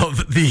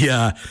of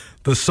the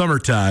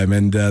summertime,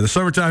 and the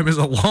summertime is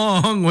a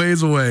long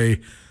ways away,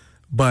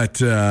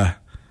 but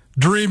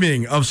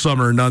dreaming of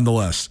summer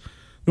nonetheless.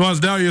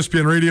 Nuanez Now,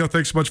 ESPN Radio.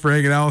 Thanks so much for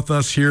hanging out with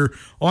us here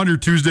on your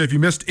Tuesday. If you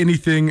missed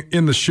anything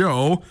in the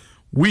show,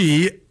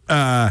 we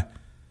have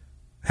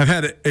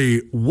had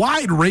a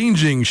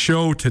wide-ranging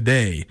show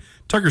today.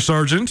 Tucker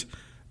Sargent,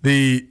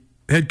 the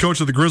head coach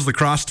of the Grizz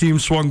lacrosse team,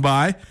 swung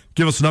by,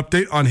 give us an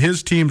update on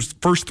his team's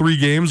first 3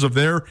 games of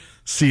their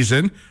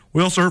season.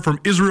 We also heard from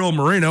Israel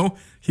Moreno.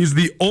 He's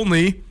the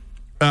only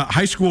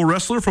high school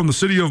wrestler from the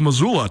city of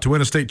Missoula to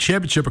win a state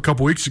championship a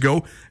couple weeks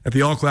ago at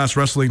the All-Class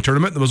Wrestling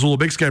Tournament. The Missoula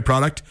Big Sky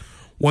product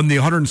won the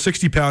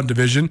 160-pound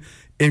division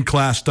in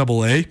Class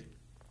AA.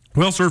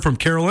 We also heard from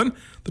Carolyn,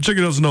 the chick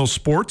who doesn't know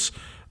sports.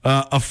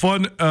 A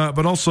fun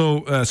but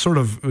also sort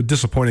of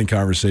disappointing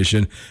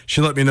conversation. She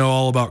let me know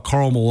all about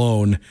Karl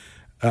Malone.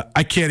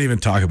 I can't even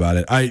talk about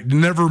it. I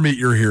never meet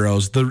your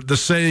heroes. The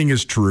saying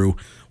is true.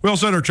 We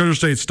also had our Treasure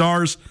State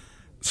Stars.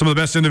 some of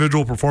the best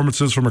individual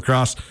performances from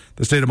across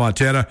the state of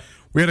Montana.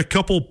 We had a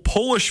couple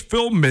Polish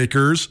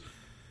filmmakers,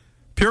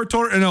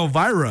 Piotr and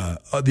Elvira,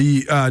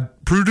 the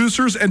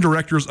producers and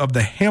directors of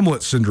The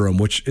Hamlet Syndrome,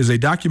 which is a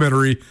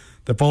documentary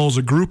that follows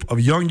a group of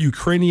young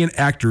Ukrainian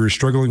actors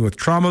struggling with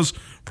traumas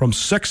from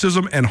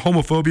sexism and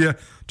homophobia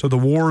to the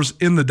wars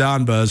in the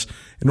Donbas.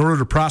 In order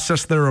to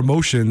process their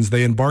emotions,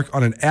 they embark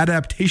on an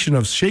adaptation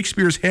of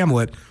Shakespeare's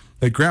Hamlet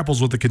that grapples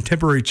with the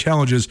contemporary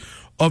challenges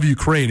of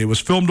Ukraine. It was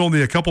filmed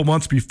only a couple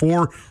months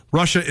before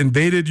Russia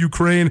invaded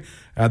Ukraine.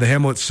 The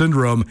Hamlet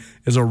Syndrome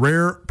is a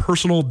rare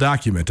personal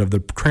document of the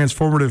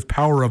transformative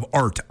power of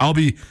art. I'll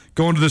be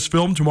going to this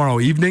film tomorrow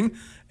evening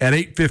at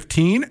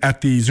 8:15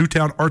 at the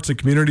Zootown Arts and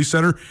Community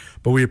Center.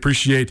 But we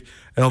appreciate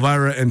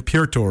Elvira and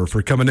Piotr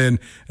for coming in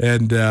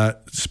and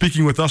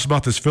speaking with us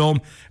about this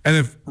film. And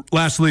then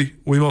lastly,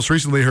 we most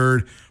recently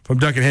heard from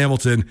Duncan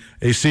Hamilton,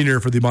 a senior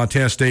for the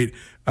Montana State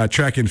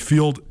track and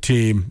field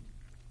team.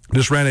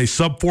 Just ran a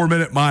sub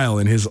 4-minute mile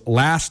in his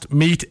last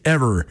meet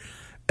ever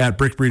at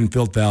Brick Breeden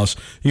Fieldhouse.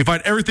 You can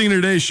find everything in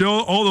today's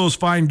show, all those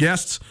fine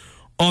guests,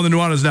 on the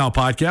Nuanez Now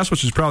podcast,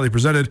 which is proudly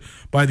presented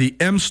by the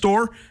M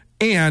Store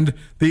and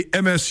the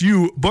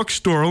MSU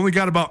Bookstore. Only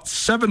got about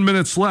 7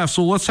 minutes left,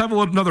 so let's have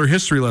another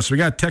history lesson. We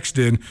got a text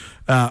in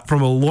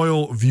from a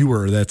loyal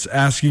viewer that's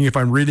asking if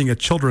I'm reading a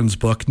children's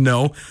book.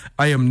 No,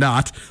 I am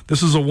not.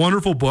 This is a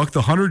wonderful book,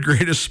 The 100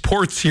 Greatest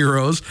Sports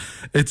Heroes.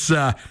 It's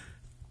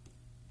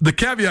the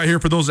caveat here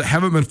for those that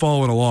haven't been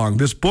following along.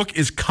 This book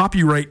is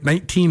copyright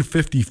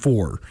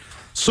 1954.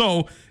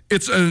 So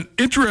it's an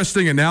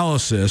interesting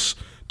analysis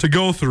to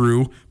go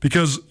through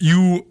because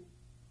you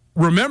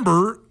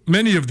remember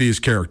many of these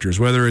characters,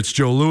 whether it's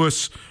Joe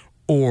Louis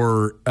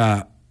or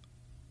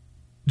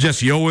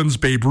Jesse Owens,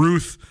 Babe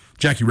Ruth,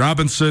 Jackie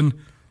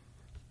Robinson,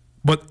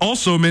 but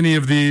also many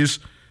of these,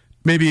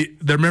 maybe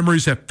their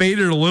memories have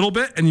faded a little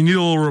bit and you need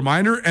a little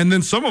reminder. And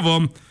then some of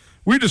them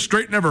we just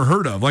straight never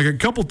heard of. Like a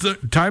couple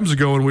times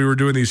ago when we were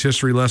doing these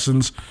history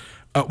lessons,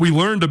 we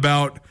learned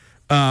about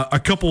a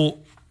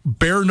couple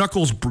bare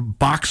knuckles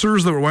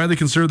boxers that were widely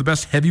considered the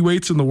best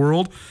heavyweights in the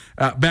world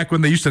back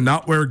when they used to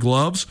not wear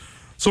gloves.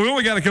 So we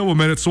only got a couple of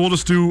minutes, so we'll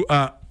just do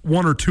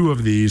one or two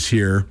of these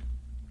here.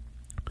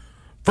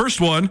 First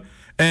one,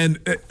 and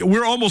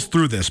we're almost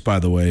through this, by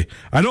the way.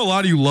 I know a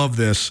lot of you love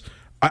this.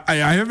 I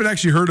haven't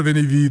actually heard of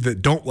any of you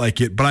that don't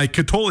like it, but I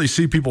could totally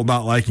see people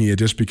not liking it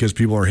just because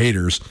people are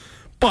haters.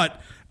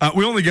 But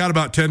we only got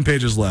about 10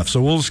 pages left,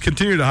 so we'll just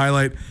continue to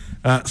highlight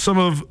some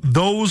of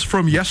those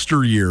from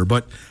yesteryear.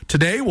 But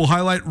today we'll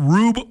highlight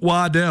Rube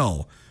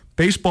Waddell,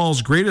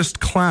 baseball's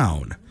greatest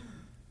clown.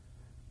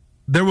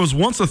 There was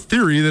once a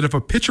theory that if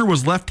a pitcher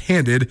was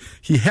left-handed,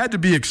 he had to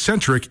be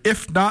eccentric,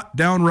 if not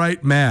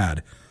downright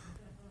mad.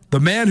 The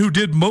man who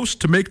did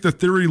most to make the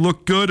theory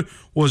look good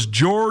was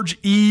George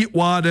E.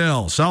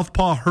 Waddell,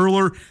 southpaw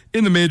hurler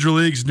in the major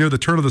leagues near the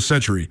turn of the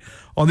century.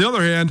 On the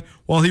other hand,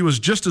 while he was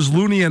just as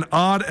loony and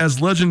odd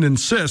as legend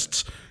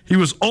insists, he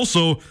was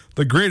also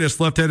the greatest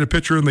left-handed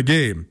pitcher in the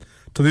game.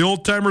 To the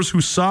old-timers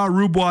who saw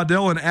Rube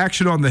Waddell in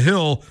action on the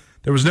Hill,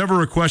 there was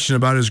never a question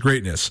about his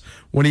greatness.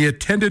 When he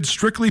attended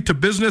strictly to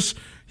business,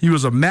 he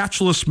was a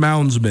matchless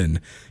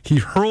moundsman. He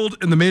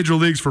hurled in the major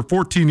leagues for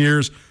 14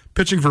 years,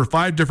 pitching for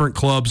 5 different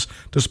clubs.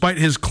 Despite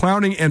his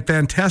clowning and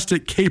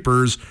fantastic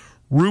capers,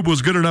 Rube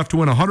was good enough to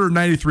win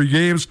 193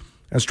 games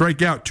and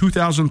strike out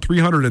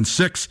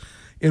 2,306.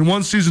 In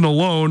one season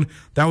alone,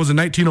 that was in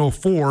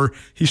 1904,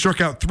 he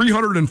struck out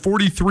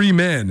 343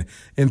 men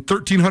in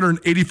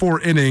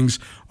 1,384 innings,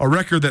 a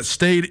record that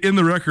stayed in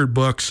the record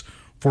books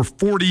for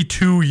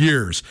 42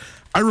 years.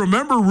 I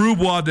remember Rube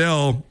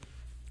Waddell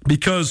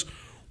because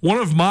one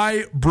of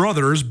my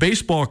brother's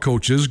baseball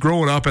coaches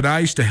growing up, and I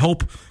used to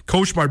help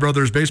coach my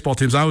brother's baseball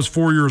teams. I was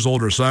 4 years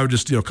older, so I would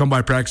just come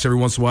by practice every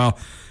once in a while,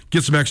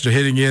 get some extra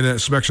hitting in,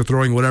 some extra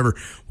throwing, whatever.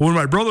 When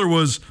my brother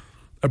was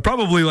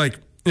probably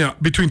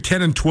between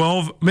 10 and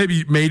 12,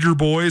 maybe major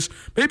boys,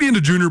 maybe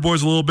into junior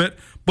boys a little bit,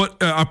 but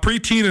a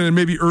preteen and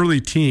maybe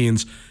early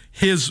teens,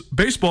 his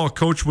baseball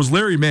coach was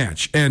Larry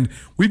Manch, and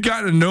we've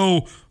gotten to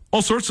know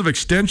all sorts of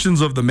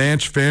extensions of the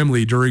Manch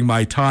family during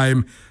my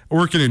time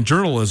working in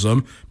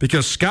journalism,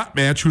 because Scott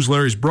Manch, who's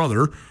Larry's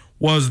brother,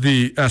 was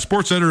the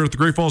sports editor at the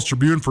Great Falls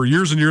Tribune for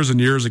years and years and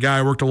years, a guy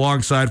I worked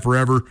alongside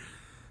forever.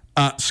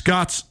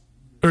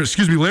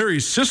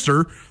 Larry's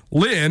sister,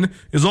 Lynn,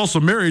 is also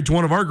married to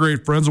one of our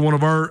great friends and one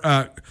of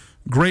our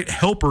great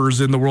helpers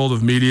in the world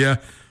of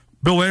media,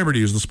 Bill Lamberty,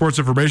 who's the sports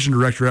information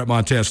director at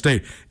Montana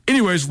State.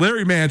 Anyways,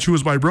 Larry Manch, who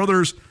was my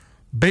brother's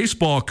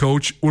baseball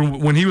coach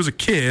when he was a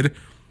kid,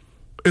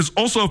 is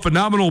also a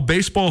phenomenal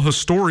baseball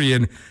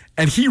historian,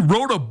 and he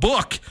wrote a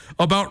book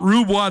about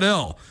Rube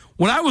Waddell.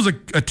 When I was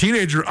a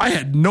teenager, I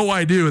had no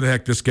idea who the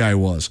heck this guy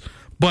was.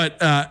 But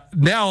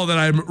now that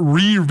I'm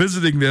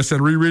revisiting this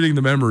and rereading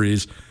the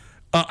memories,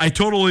 I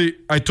totally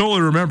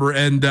remember,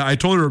 and I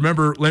totally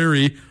remember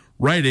Larry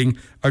writing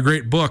a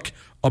great book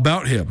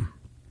about him.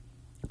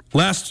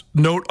 Last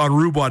note on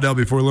Rube Waddell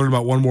before we learn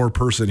about one more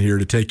person here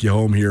to take you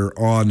home here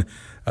on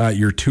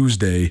your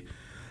Tuesday.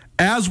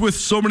 as with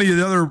so many of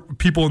the other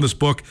people in this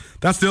book,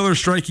 that's the other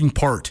striking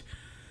part.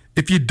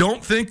 If you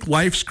don't think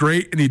life's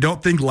great and you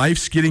don't think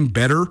life's getting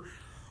better,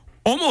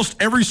 almost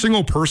every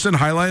single person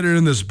highlighted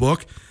in this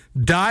book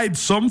died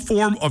some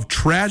form of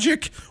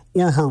tragic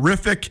or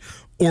horrific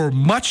or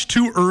much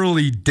too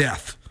early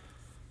death,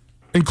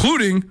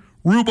 including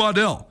Rube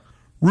Waddell.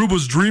 Rube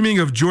was dreaming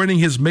of joining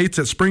his mates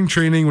at spring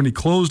training when he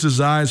closed his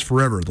eyes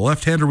forever. The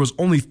left-hander was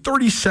only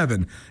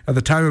 37 at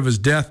the time of his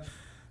death,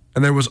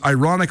 and there was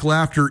ironic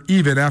laughter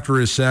even after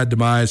his sad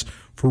demise,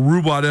 for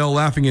Rube Waddell,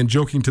 laughing and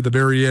joking to the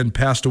very end,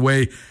 passed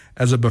away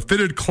as a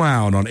befitted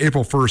clown on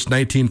April 1st,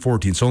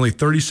 1914. So only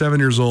 37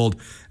 years old,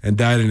 and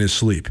died in his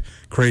sleep.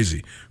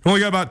 Crazy. We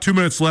only got about 2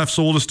 minutes left,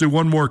 so we'll just do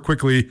one more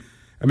quickly,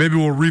 and maybe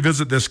we'll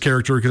revisit this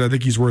character because I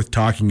think he's worth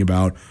talking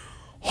about.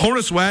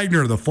 Honus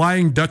Wagner, the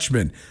Flying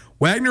Dutchman.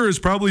 Wagner is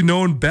probably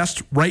known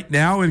best right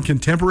now in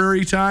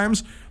contemporary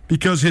times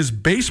because his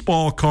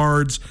baseball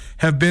cards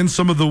have been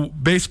some of the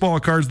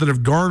baseball cards that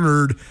have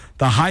garnered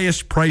the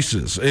highest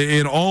prices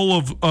in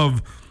all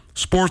of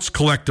sports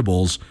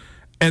collectibles.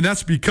 And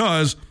that's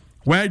because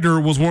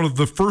Wagner was one of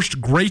the first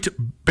great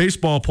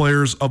baseball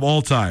players of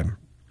all time.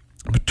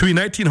 Between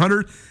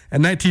 1900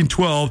 and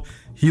 1912,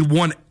 he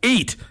won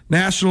 8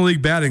 National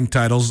League batting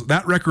titles.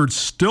 That record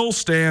still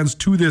stands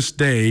to this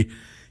day.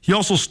 He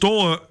also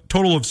stole a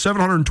total of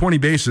 720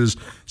 bases,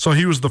 so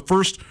he was the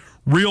first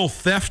real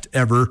theft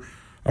ever.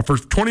 For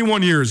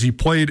 21 years, he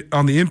played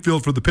on the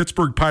infield for the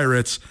Pittsburgh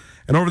Pirates,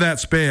 and over that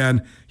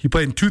span, he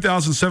played in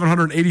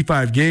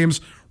 2,785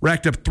 games,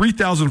 racked up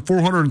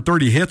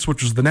 3,430 hits,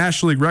 which was the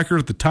National League record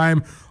at the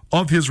time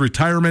of his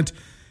retirement.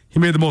 He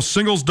made the most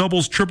singles,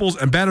 doubles, triples,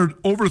 and batted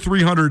over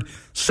 300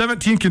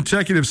 17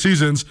 consecutive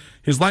seasons.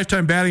 His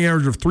lifetime batting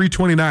average of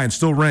 .329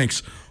 still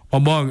ranks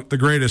among the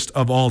greatest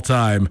of all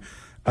time.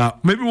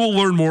 Maybe we'll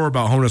learn more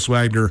about Honus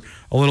Wagner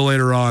a little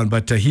later on,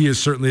 but he is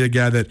certainly a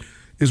guy that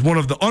is one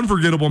of the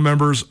unforgettable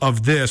members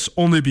of this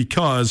only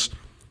because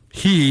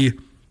he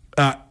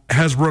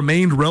has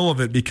remained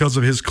relevant because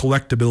of his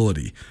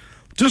collectability.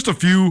 Just a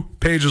few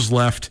pages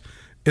left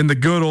in the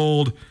good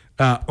old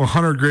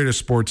 100 Greatest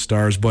Sports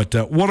Stars, but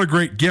what a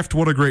great gift,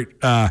 what a great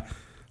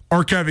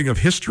archiving of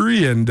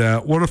history, and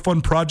what a fun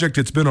project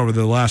it's been over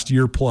the last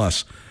year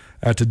plus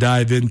to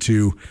dive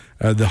into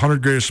the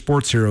 100 Greatest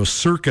Sports Heroes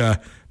circa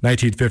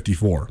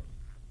 1954.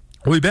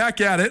 We'll be back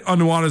at it on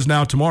Nuanez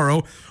Now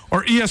tomorrow.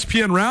 Our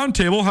ESPN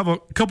Roundtable will have a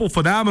couple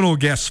phenomenal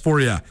guests for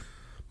you.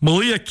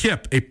 Malia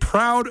Kipp, a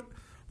proud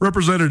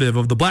representative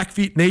of the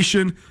Blackfeet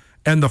Nation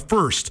and the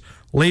first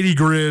Lady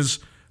Grizz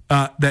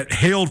that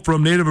hailed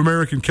from Native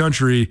American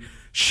country.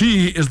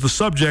 She is the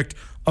subject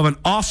of an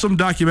awesome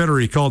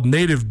documentary called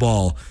Native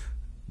Ball,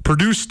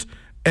 produced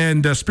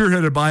and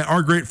spearheaded by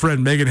our great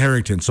friend Megan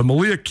Harrington. So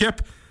Malia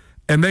Kipp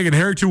and Megan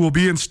Harrington will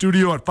be in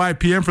studio at 5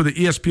 p.m. for the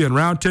ESPN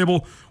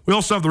Roundtable. We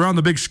also have the Round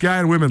the Big Sky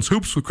and Women's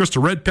Hoops with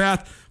Krista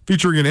Redpath,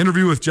 featuring an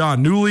interview with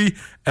John Newley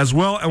as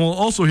well. And we'll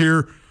also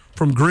hear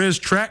from Grizz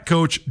track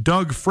coach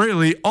Doug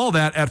Fraley. All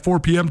that at 4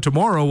 p.m.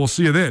 tomorrow. We'll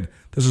see you then.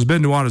 This has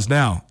been Nuanez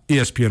Now,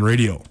 ESPN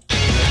Radio.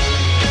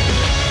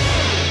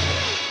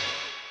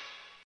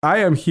 I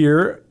am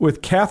here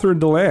with Catherine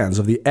DeLands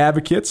of the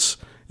Advocates.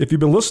 If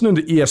you've been listening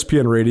to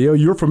ESPN Radio,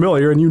 you're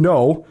familiar and you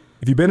know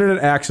if you've been in an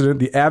accident,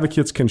 the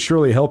Advocates can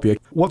surely help you.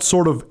 What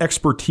sort of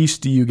expertise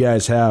do you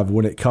guys have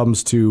when it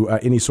comes to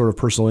any sort of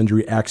personal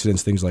injury,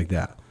 accidents, things like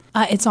that?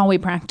 It's all we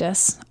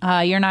practice.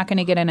 You're not going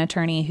to get an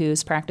attorney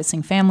who's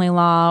practicing family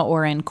law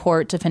or in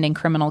court defending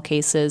criminal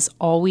cases.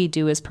 All we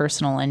do is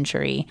personal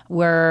injury.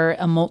 We're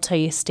a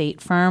multi-state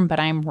firm, but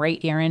I'm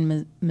right here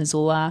in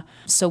Missoula.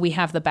 So we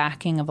have the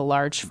backing of a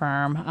large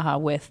firm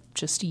with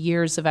just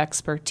years of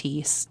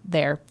expertise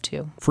there,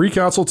 too. Free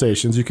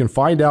consultations. You can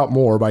find out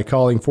more by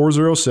calling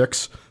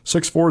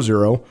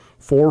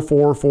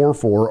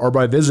 406-640-4444 or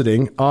by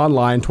visiting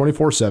online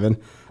 24/7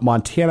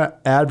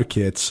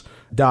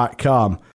 MontanaAdvocates.com.